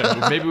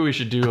yeah, maybe we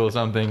should do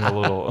something a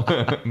little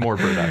more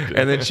productive.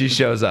 And then she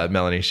shows up.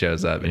 Melanie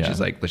shows up, and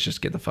she's like, let's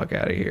just get the fuck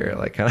out of here,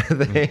 like kind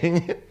of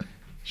thing.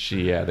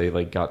 They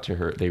like got to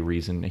her. He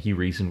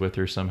reasoned with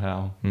her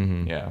somehow.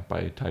 Mm-hmm. Yeah,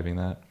 by typing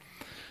that.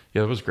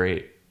 Yeah, that was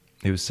great.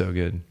 It was so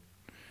good.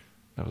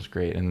 That was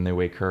great. And then they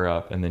wake her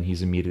up, and then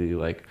he's immediately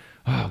like,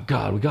 oh,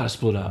 God, we got to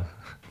split up.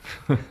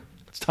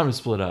 It's time to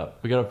split up.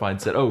 We got to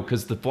find Sid. Oh,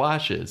 because the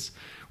flashes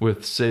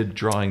with Sid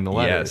drawing the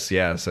letters. Yes,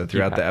 yeah. So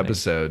throughout the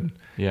episode,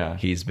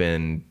 he's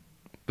been,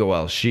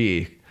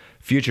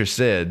 future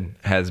Sid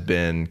has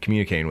been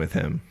communicating with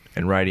him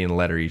and writing a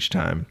letter each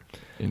time.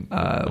 In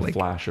a like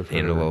flash of her.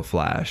 In a little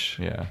flash.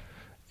 Yeah.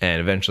 And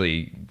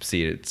eventually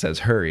see it says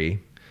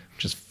hurry,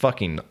 which is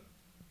fucking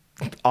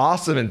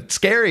awesome and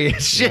scary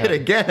as shit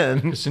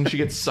again. As soon as she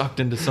gets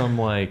sucked into some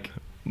like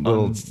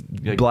little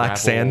black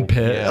sand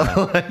pit.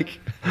 Yeah. Like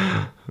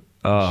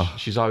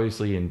she's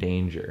obviously in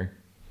danger.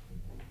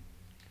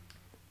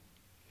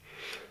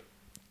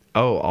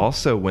 Oh,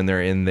 also when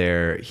they're in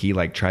there, he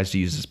like tries to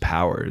use his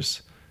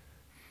powers.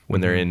 When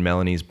they're in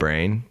Melanie's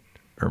brain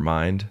or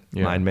mind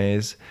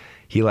maze.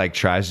 He like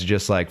tries to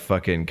just like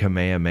fucking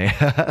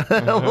Kamehameha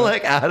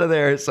like out of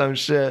there or some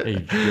shit. He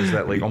does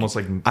that like almost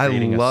like I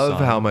love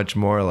how much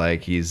more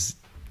like he's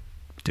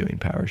doing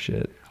power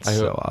shit. It's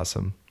so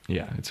awesome.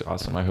 Yeah, it's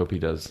awesome. I hope he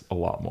does a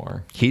lot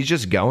more. He's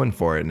just going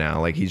for it now.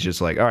 Like he's just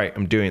like, all right,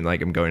 I'm going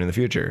in the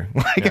future.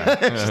 Like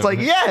it's just like,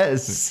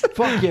 yes.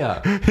 Fuck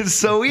yeah. It's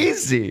so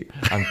easy.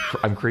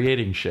 I'm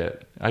creating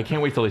shit. I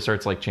can't wait till he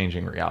starts like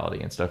changing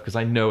reality and stuff because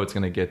I know it's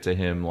gonna get to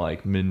him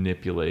like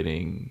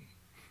manipulating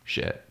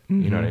shit.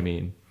 You know what I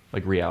mean?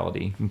 Like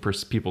reality and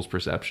people's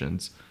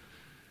perceptions.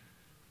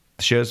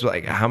 The show's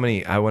like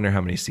I wonder how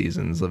many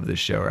seasons of this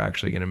show are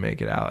actually going to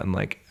make it out and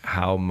like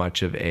how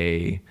much of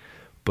a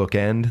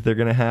bookend they're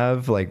going to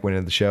have like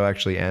when the show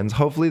actually ends.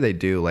 Hopefully they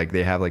do. Like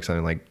they have like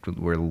something like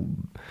where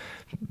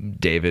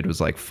David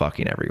was like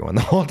fucking everyone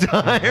the whole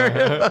time.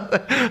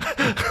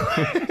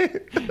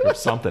 Or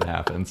something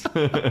happens.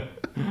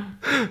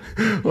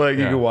 Like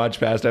you can watch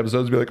past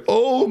episodes and be like,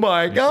 oh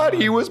my God,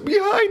 he was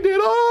behind it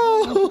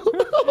all.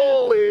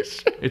 Holy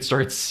shit. It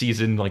starts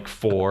season like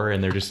 4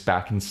 and they're just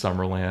back in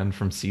Summerland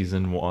from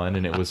season 1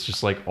 and it was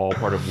just like all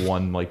part of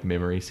one like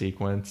memory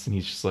sequence and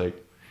he's just like,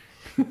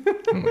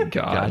 oh my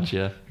God.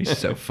 Gotcha. He's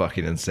so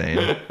fucking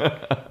insane.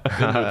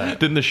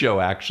 Then the show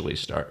actually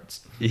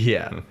starts.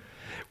 Yeah.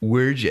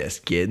 We're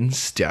just getting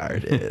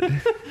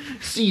started.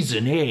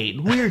 Season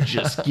 8, we're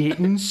just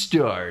getting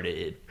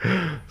started.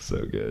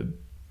 So good.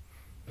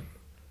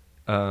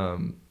 I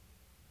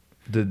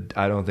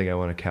don't think I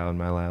want a cow in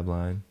my lab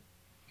line.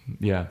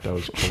 Yeah, that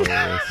was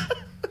hilarious.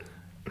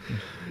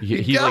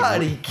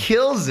 He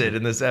kills it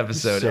in this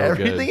episode. So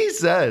Everything good. he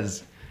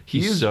says.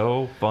 He's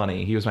so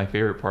funny. He was my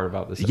favorite part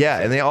about this episode. Yeah,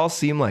 and they all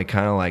seem like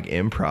kind of like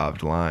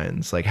improv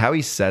lines. Like how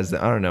he says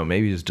that, I don't know,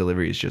 maybe his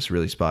delivery is just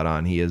really spot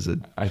on. He is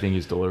I think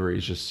his delivery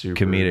is just super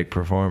comedic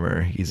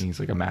performer. He's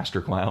like a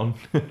master clown.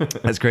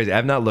 That's crazy.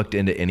 I've not looked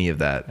into any of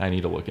that. I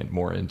need to look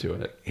more into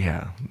it.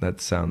 Yeah,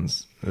 that's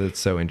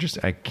so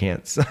interesting.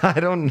 I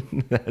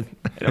don't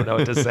know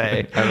what to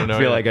say. I don't know. I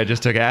feel like I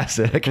just took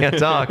acid. I can't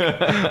talk.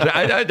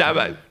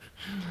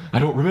 I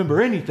don't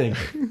remember anything.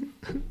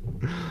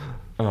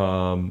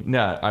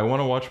 Yeah, I want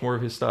to watch more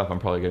of his stuff. I'm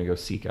probably going to go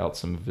seek out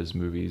some of his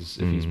movies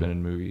if he's been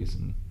in movies.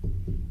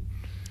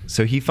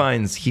 So he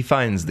finds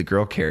the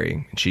girl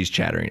Carrie, and she's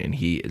chattering, and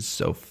he is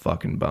so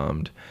fucking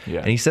bummed.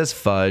 Yeah. And he says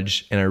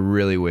fudge, and I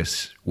really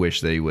wish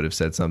that he would have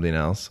said something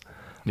else.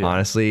 Yeah.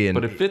 Honestly, and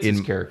but it fits his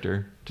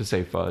character to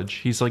say fudge.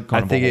 He's like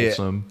kind of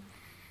wholesome.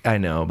 I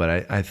know,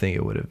 but I think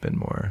it would have been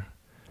more.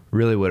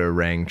 Really would have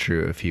rang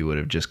true if he would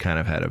have just kind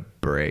of had a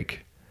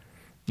break.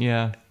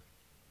 Yeah.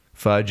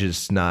 Fudge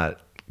is not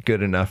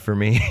good enough for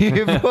me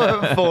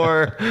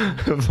for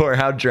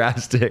how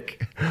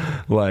drastic,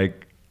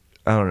 like,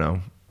 I don't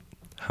know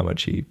how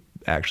much he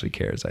actually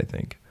cares. I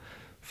think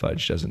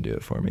fudge doesn't do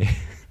it for me,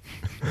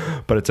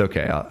 but it's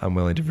okay. I'm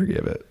willing to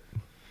forgive it.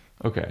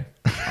 Okay.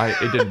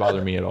 It didn't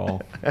bother me at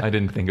all. I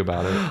didn't think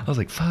about it. I was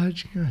like,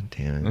 fudge, god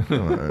damn it,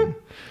 come on.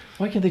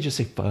 Why can't they just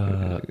say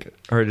fuck?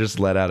 Or just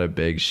let out a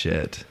big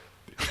shit.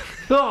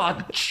 Oh,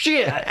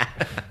 shit.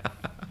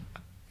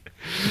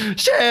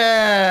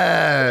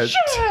 Shit.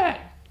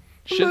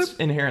 Shit's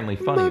inherently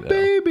funny, my though.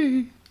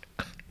 Baby.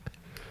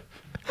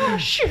 Oh,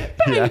 shit,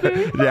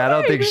 baby. Yeah, I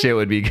don't think shit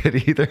would be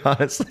good either,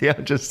 honestly.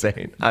 I'm just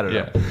saying. I don't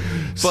know.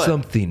 But,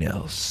 something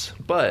else.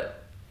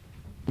 But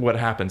what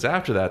happens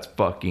after that's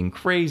fucking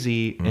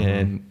crazy,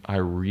 and I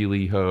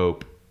really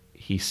hope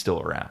he's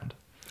still around.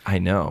 I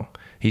know.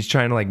 He's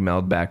trying to like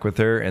meld back with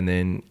her, and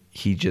then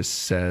he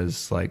just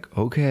says like,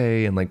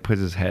 okay, and like puts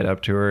his head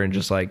up to her and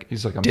just like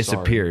he's like, I'm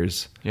disappears.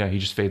 Sorry. Yeah, he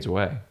just fades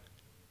away.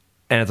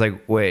 And it's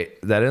like,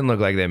 wait, that didn't look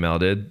like they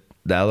melded.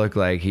 That looked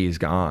like he's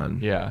gone.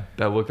 Yeah,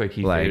 that looked like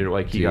he faded,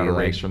 like he got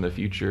erased from the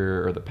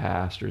future or the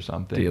past or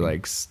something. Do you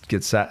like do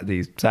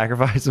you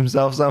sacrifice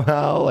himself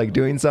somehow, like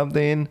doing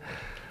something?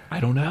 I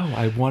don't know.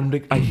 I want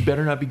him to. He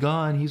better not be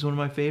gone. He's one of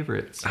my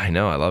favorites. I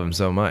know. I love him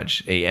so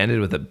much. He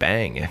ended with a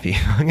bang. If he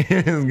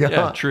is gone.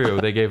 Yeah,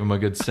 true. They gave him a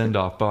good send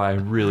off, but I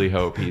really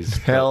hope he's.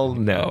 Hell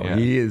no. Yeah.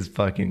 He is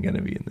fucking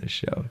gonna be in this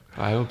show.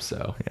 I hope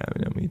so. Yeah, I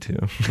know, me too.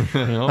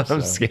 I hope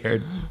I'm so.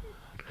 scared.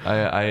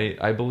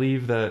 I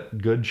believe that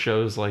good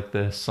shows like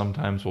this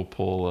sometimes will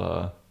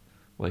pull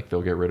like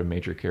they'll get rid of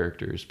major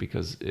characters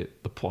because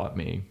the plot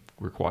may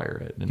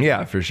require it. And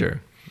Yeah, for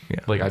sure. Yeah,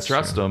 like I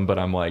trust them, but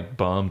I'm like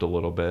bummed a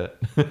little bit.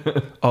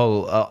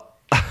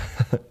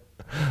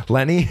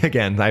 Lenny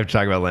again. I have to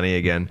talk about Lenny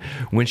again.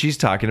 When she's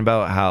talking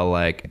about how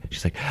like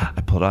she's like,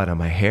 I pulled out on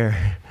my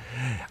hair.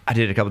 I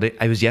did it a couple days.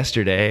 I was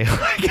yesterday.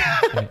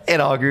 It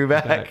all grew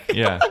back.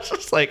 Yeah. I was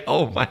just like,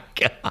 oh my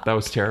god. That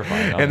was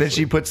terrifying. Honestly. And then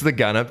she puts the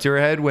gun up to her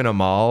head when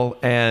Amal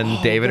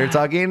and David are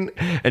talking,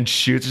 and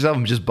shoots herself,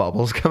 and just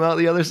bubbles come out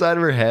the other side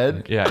of her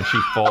head. Yeah, and she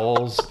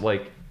falls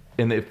like,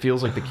 and it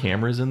feels like the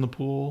camera's in the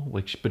pool,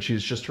 like, but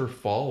she's just her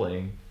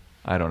falling.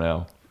 I don't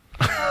know.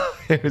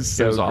 It was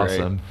so it was great.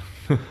 awesome.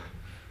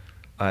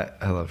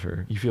 I love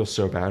her. You feel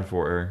so bad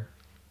for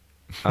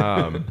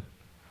her.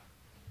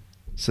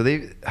 So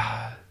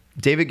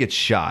David gets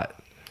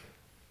shot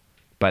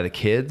by the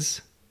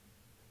kids.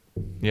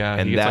 Yeah,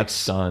 and he gets, that's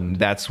stunned.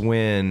 That's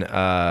when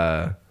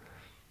the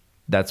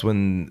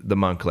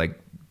monk like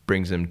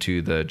brings him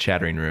to the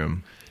chattering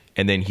room,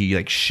 and then he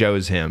like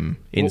shows him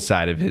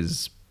inside of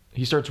his.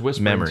 He starts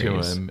whispering memories.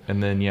 to him,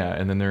 and then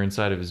they're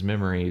inside of his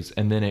memories,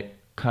 and then it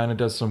kind of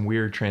does some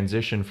weird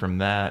transition from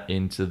that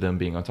into them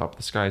being on top of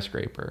the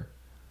skyscraper.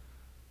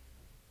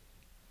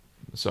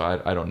 So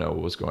I don't know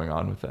what was going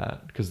on with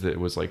that, because it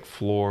was like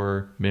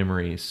floor,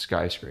 memories,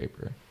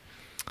 skyscraper.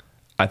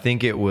 I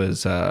think it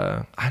was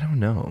I don't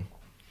know.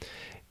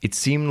 It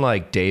seemed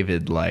like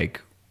David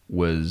like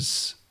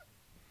was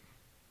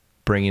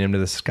bringing him to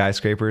the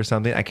skyscraper or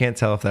something. I can't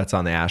tell if that's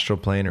on the astral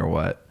plane or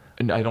what.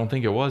 And I don't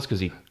think it was, because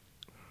he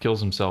kills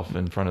himself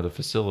in front of the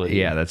facility.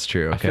 Yeah, that's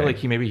true. Okay. I feel like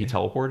he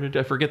teleported.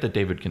 I forget that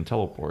David can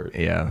teleport.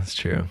 Yeah, that's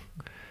true.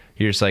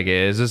 You're just like,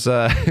 is this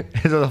a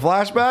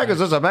flashback? Is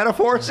this a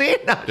metaphor scene?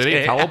 No, did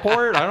he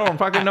teleport? I don't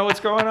fucking know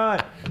what's going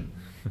on.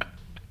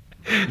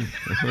 You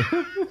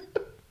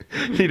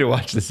need to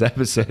watch this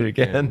episode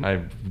again. Yeah,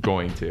 I'm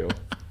going to.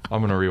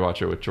 I'm going to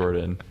rewatch it with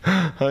Jordan.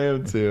 I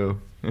am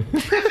too.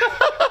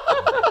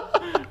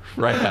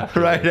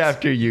 Right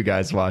after you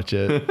guys watch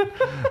it.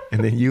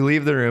 And then you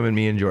leave the room and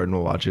me and Jordan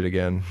will watch it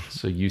again.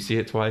 So you see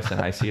it twice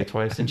and I see it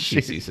twice and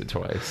she sees it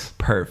twice.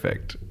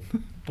 Perfect.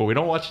 But we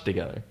don't watch it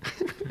together.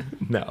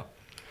 No.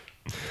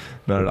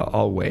 Not at all.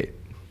 I'll wait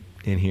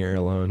in here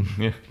alone.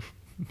 Yeah.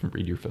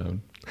 Read your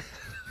phone.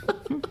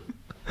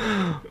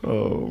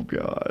 Oh,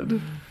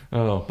 God.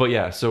 Oh, but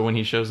yeah, so when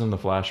he shows them the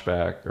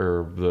flashback,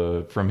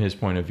 or from his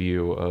point of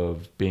view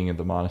of being in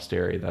the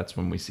monastery, that's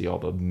when we see all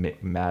the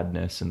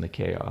madness and the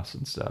chaos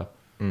and stuff.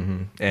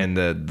 And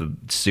the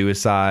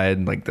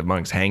suicide, like the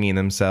monks hanging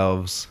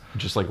themselves,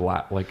 just like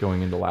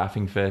going into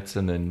laughing fits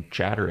and then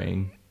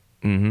chattering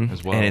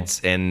as well.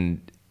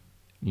 And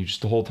you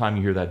just the whole time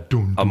you hear that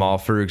dun, dun. Amal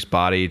Farouk's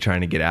body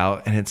trying to get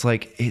out, and it's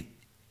like it.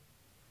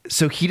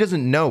 So he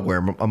doesn't know where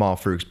Amal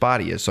Farouk's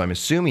body is. So I'm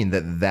assuming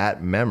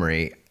that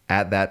memory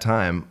at that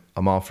time,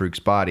 Amal Farouk's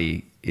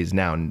body is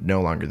now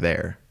no longer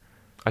there.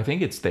 I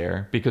think it's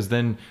there because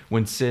then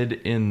when Sid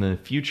in the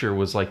future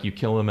was like, you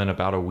kill him in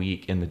about a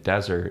week in the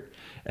desert,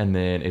 and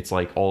then it's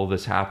like all of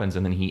this happens,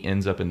 and then he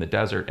ends up in the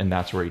desert, and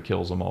that's where he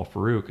kills Amal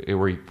Farouk,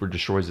 where he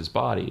destroys his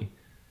body.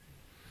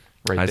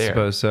 Right there. I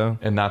suppose so.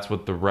 And that's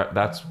what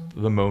that's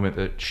the moment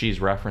that she's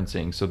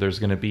referencing. So there's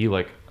going to be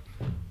like,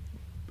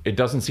 it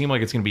doesn't seem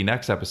like it's going to be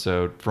next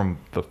episode from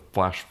the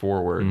flash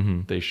forward.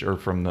 Or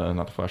from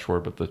not the flash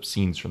forward, but the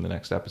scenes from the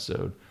next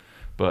episode.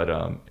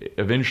 But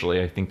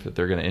eventually, I think that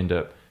they're going to end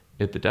up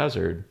at the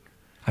desert.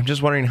 I'm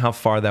just wondering how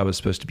far that was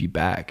supposed to be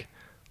back.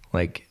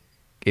 Like,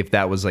 if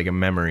that was like a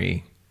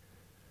memory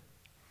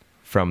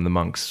from the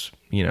monks,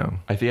 you know.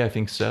 I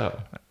think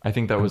so. I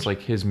think that was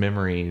like his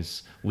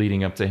memories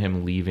leading up to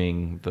him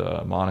leaving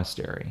the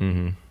monastery.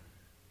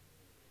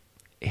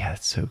 Yeah,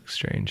 it's so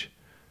strange.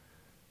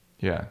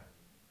 Yeah.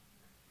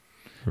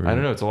 I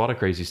don't know. It's a lot of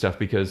crazy stuff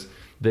because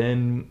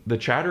then the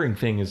chattering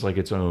thing is like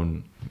its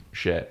own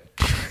shit.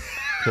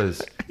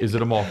 Because is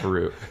it Amal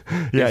Farouk?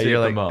 Yeah, is you're it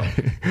like, the monk?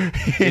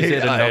 Is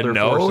it another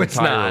force it's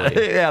not.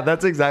 entirely? Yeah,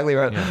 that's exactly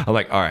right. Yeah. I'm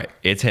like, all right,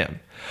 it's him.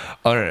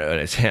 Oh no,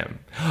 it's him.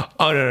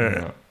 Oh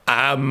no.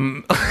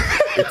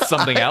 It's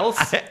something else?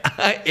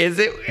 Is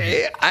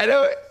it? I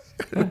don't.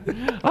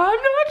 I'm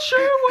not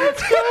sure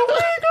what's going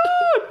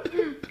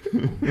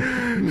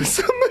on.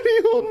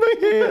 Somebody hold my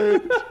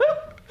hand.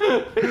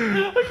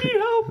 I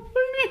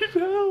need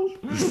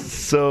help.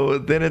 So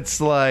then it's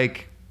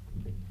like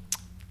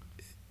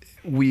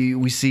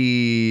we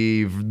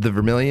see the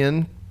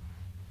Vermilion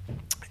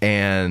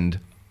and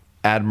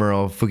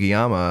Admiral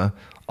Fukuyama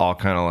all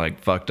kind of like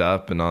fucked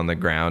up and on the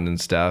ground and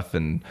stuff,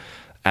 and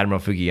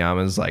Admiral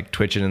Fukuyama's like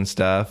twitching and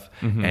stuff,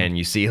 and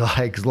you see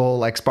like little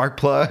like spark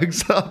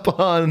plugs up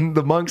on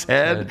the monk's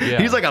head. Yeah.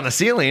 He's like on the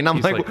ceiling.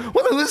 I'm like,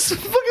 what is this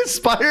fucking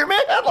Spider-Man?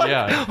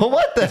 Like,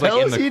 what the hell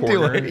is he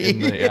doing?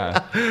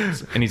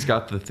 And he's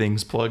got the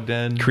things plugged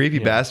in. Creepy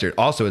bastard.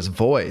 Also, his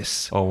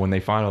voice. Oh, when they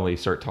finally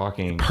start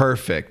talking,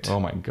 perfect. Oh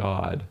my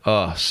god.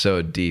 Oh,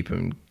 so deep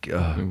and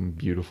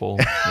beautiful.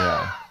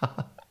 Yeah.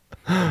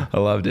 I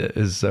loved it.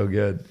 It's so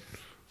good.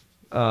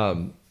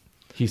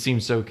 He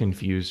seemed so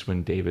confused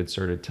when David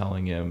started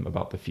telling him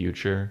about the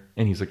future.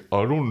 And he's like,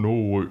 I don't know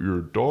what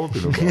you're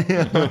talking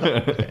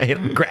about. He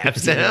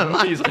grabs him.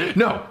 He's like,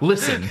 no,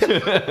 listen.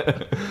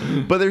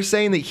 But they're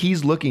saying that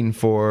he's looking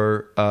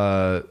for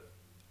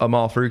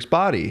Amal Farouk's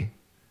body.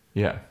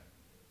 Yeah.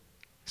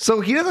 So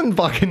he doesn't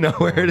fucking know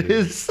where it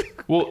is.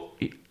 Well,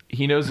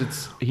 he knows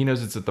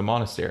it's at the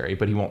monastery,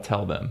 but he won't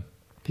tell them.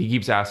 He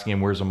keeps asking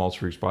him, where's Amal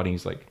Farouk's body? And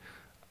he's like,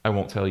 I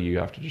won't tell you. You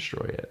have to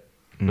destroy it.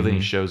 But then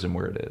he shows him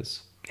where it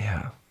is.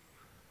 Yeah.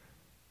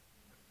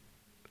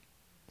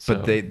 So,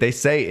 but they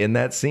say in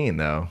that scene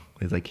though,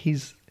 it's like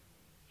he's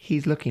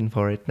looking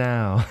for it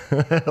now.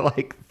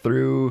 Like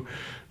through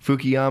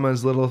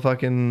Fukuyama's little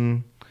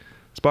fucking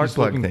spark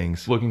plug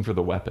things. Looking for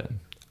the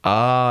weapon.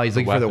 Ah, he's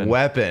looking for the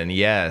weapon,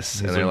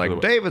 yes. And they're like,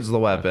 David's the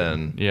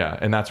weapon. Yeah,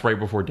 and that's right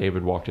before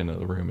David walked into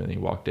the room, and he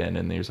walked in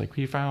and he was like,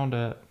 he found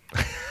it.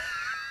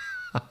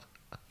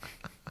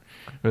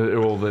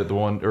 Well, the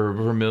one, or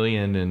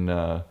Vermilion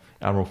and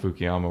Admiral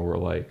Fukuyama were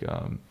like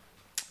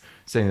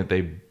saying that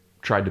they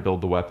tried to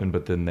build the weapon,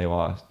 but then they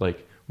lost.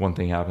 Like one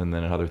thing happened,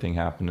 then another thing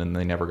happened, and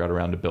they never got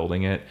around to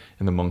building it.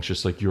 And the monk's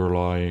just like, "You're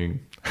lying.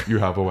 You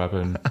have a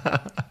weapon.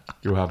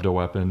 You have the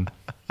weapon."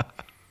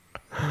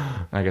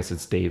 I guess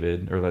it's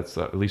David, or that's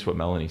at least what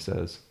Melanie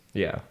says.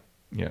 Yeah.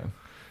 Yeah.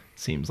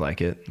 Seems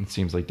like it. It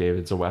seems like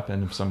David's a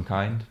weapon of some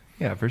kind.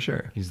 Yeah, for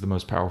sure. He's the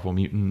most powerful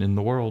mutant in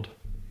the world.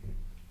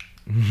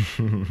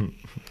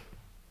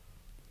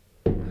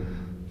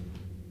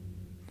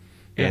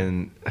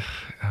 And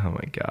oh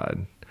my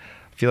god,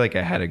 I feel like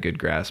I had a good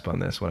grasp on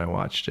this when I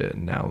watched it,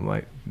 and now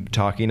like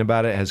talking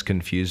about it has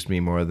confused me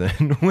more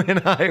than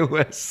when I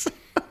was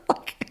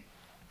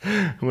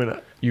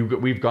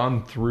we've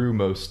gone through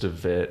most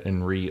of it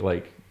and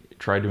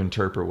tried to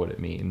interpret what it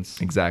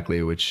means exactly.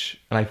 And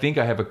I think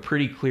I have a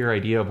pretty clear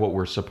idea of what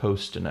we're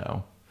supposed to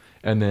know,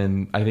 and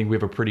then I think we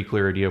have a pretty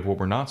clear idea of what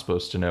we're not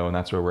supposed to know, and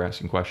that's why we're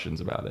asking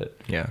questions about it.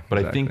 Yeah, but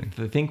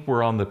exactly. I think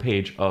we're on the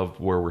page of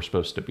where we're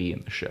supposed to be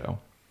in the show.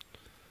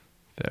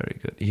 Very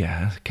good.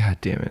 Yeah. God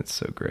damn it. It's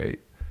so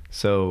great.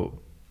 So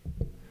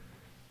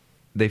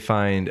they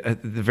find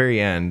at the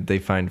very end, they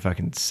find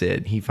fucking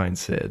Sid. He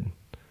finds Sid.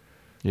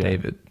 Yeah.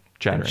 David.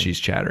 Chattering. And she's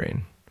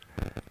chattering.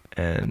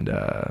 And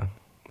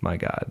my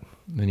God.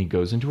 Then he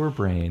goes into her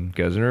brain.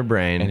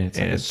 And it's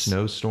a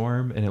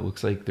snowstorm. And it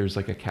looks like there's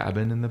like a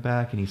cabin in the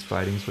back. And he's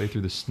fighting his way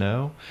through the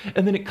snow.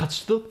 And then it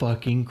cuts to the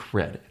fucking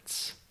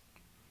credits.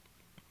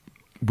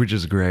 Which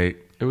is great.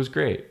 It was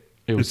great.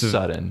 It was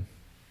sudden.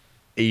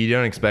 You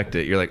don't expect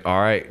it. You're like, all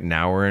right,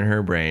 now we're in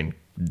her brain.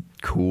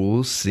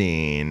 cool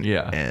scene.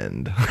 Yeah.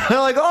 And I'm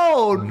like,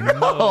 oh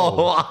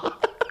no.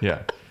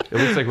 Yeah. It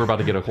looks like we're about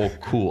to get a whole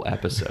cool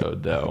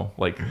episode, though.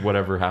 Like,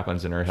 whatever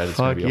happens in our head, it's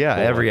going Fuck to be a yeah,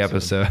 cool every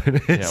episode.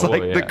 It's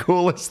the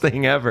coolest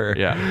thing ever.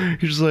 Yeah. You're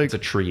just like, It's a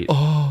treat.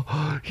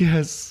 oh,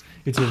 yes.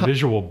 It's a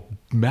visual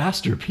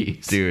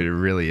masterpiece. Dude, it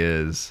really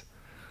is.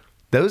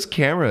 Those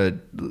camera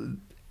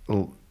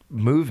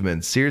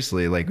movements,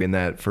 seriously, like in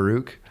that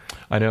Farouk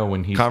I know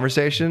when he's...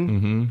 conversation.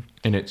 Mm-hmm.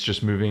 And it's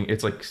just moving.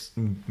 It's like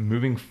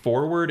moving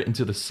forward and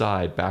to the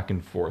side, back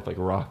and forth, like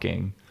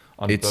rocking.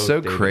 It's both so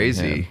David and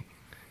crazy.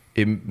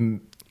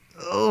 him.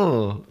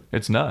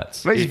 It's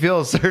nuts. It makes you feel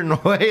a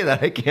certain way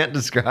that I can't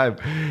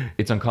describe.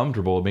 It's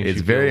uncomfortable. It makes It's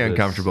you very feel this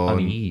uncomfortable.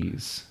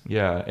 unease.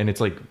 Yeah, and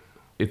it's like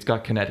it's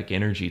got kinetic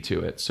energy to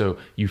it, so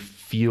you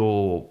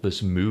feel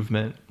this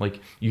movement. Like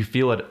you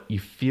feel it. You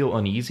feel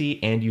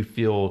uneasy and you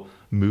feel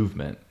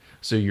movement.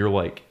 So you're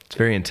like It's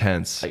very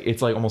intense.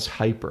 it's like almost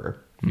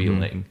hyper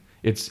feeling.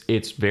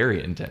 It's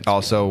very intense.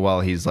 Also,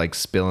 while he's like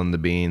spilling the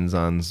beans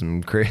on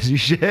some crazy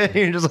shit,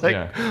 you're just like,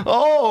 Yeah.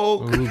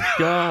 oh,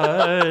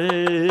 God.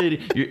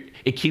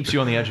 It keeps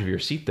you on the edge of your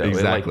seat, though.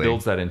 Exactly. It like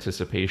builds that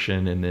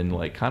anticipation and then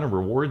like kind of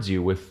rewards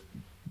you with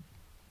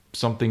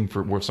something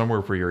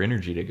somewhere for your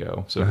energy to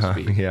go, so to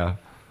speak. yeah.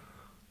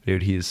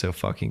 Dude, he is so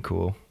fucking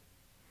cool.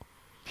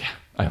 Yeah,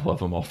 I love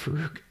him all,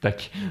 Farouk.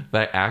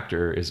 That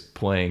actor is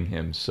playing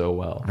him so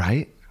well.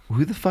 Right?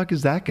 Who the fuck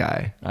is that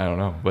guy? I don't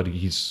know, but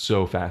he's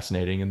so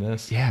fascinating in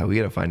this. Yeah, we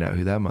got to find out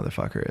who that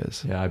motherfucker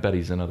is. Yeah, I bet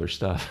he's in other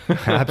stuff.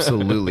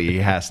 Absolutely, he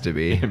has to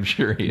be. I'm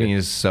sure he He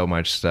is. has so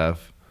much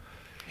stuff.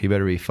 He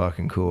better be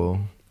fucking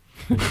cool.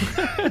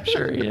 I'm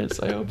sure he is.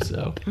 I hope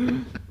so.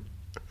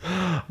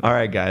 All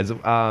right, guys.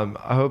 I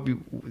hope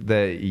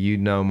that you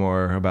know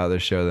more about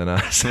this show than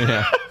us.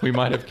 Yeah, we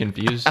might have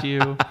confused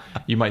you.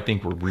 You might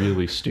think we're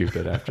really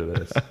stupid after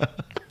this.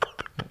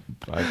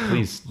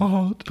 Please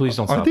don't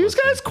stop. Are these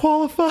listening. guys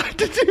qualified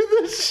to do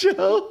this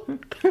show?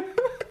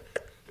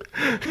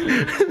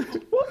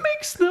 What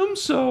makes them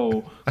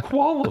so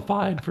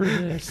qualified for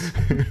this?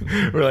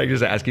 We're like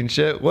just asking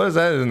shit. What is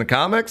that in the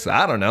comics?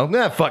 I don't know.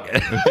 Nah, fuck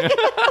it.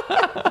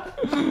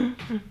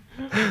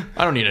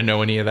 I don't need to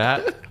know any of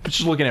that. I'm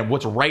just looking at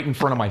what's right in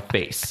front of my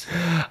face.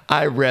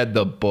 I read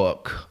the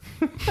book.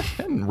 I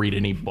didn't read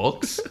any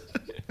books.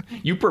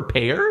 You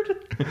prepared?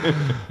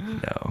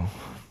 No.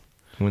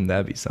 Wouldn't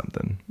that be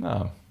something?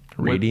 No.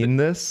 Reading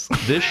this?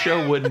 This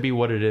show wouldn't be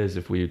what it is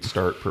if we would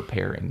start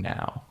preparing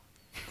now.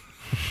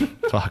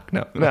 Fuck,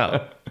 no.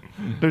 No.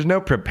 There's no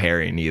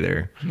preparing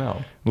either.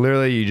 No.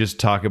 Literally, you just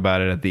talk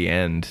about it at the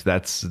end.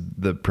 That's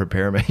the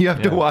preparement. You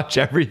have to Yeah. watch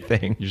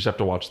everything. You just have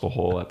to watch the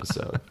whole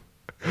episode.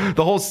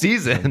 The whole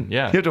season.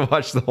 Yeah. You have to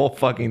watch the whole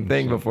fucking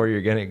thing before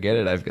you're going to get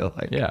it, I feel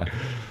like. Yeah.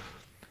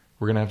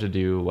 We're going to have to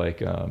do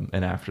like an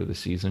after the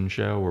season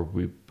show where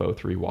we both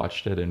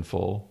rewatched it in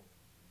full.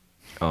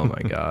 Oh my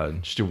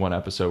God. Just do one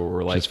episode where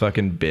we're like... Just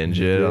fucking binge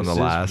it on the this is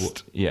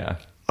last. Yeah.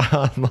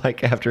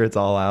 Like after it's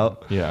all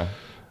out. Yeah.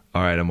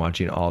 All right, I'm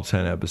watching all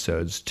 10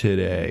 episodes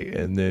today.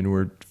 And then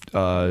we're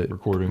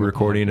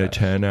recording a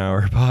podcast.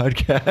 10-hour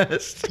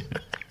podcast.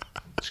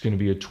 It's going to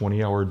be a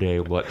 20-hour day.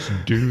 Let's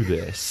do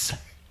this.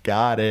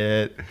 Got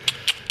it.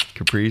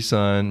 Capri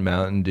Sun,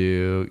 Mountain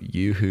Dew,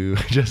 Yoo-hoo,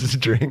 just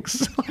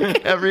drinks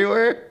like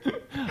everywhere.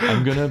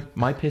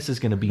 My piss is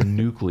going to be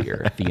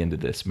nuclear at the end of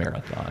this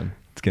marathon.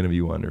 It's gonna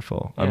be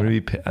wonderful. Yeah. I'm gonna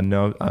be. I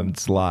know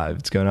it's live.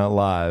 It's going out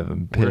live.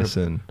 I'm We're gonna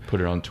pissing. Put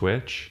it on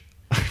Twitch.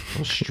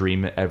 We'll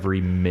stream it every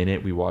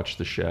minute we watch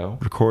the show.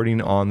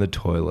 Recording on the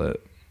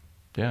toilet.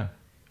 Yeah.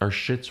 Our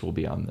shits will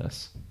be on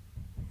this.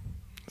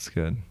 It's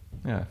good.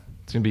 Yeah.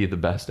 It's going to be the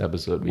best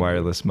episode.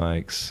 Wireless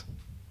mics.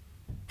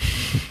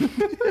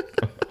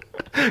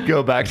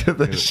 Go back to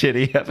the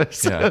shitty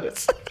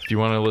episodes. Yeah. If you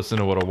want to listen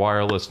to what a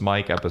wireless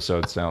mic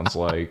episode sounds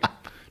like,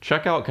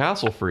 check out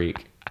Castle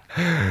Freak.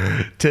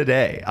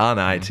 Today on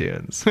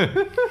iTunes.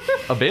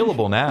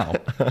 Available now.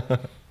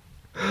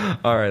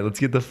 All right, let's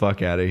get the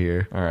fuck out of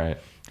here. All right.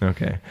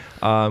 Okay.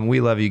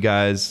 We love you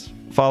guys.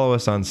 Follow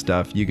us on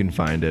stuff. You can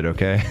find it,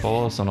 okay?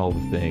 Follow us on all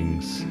the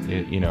things.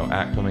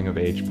 At Coming of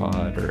Age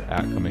Pod or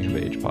at Coming of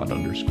Age Pod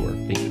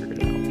 _ Figure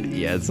it out.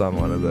 Yeah, it's on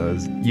one of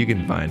those. You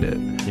can find it.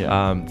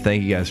 Yeah.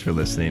 Thank you guys for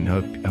listening.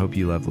 Hope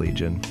you love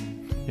Legion.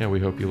 Yeah, we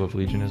hope you love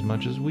Legion as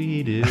much as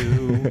we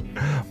do.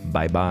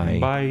 Bye-bye.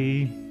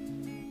 Bye.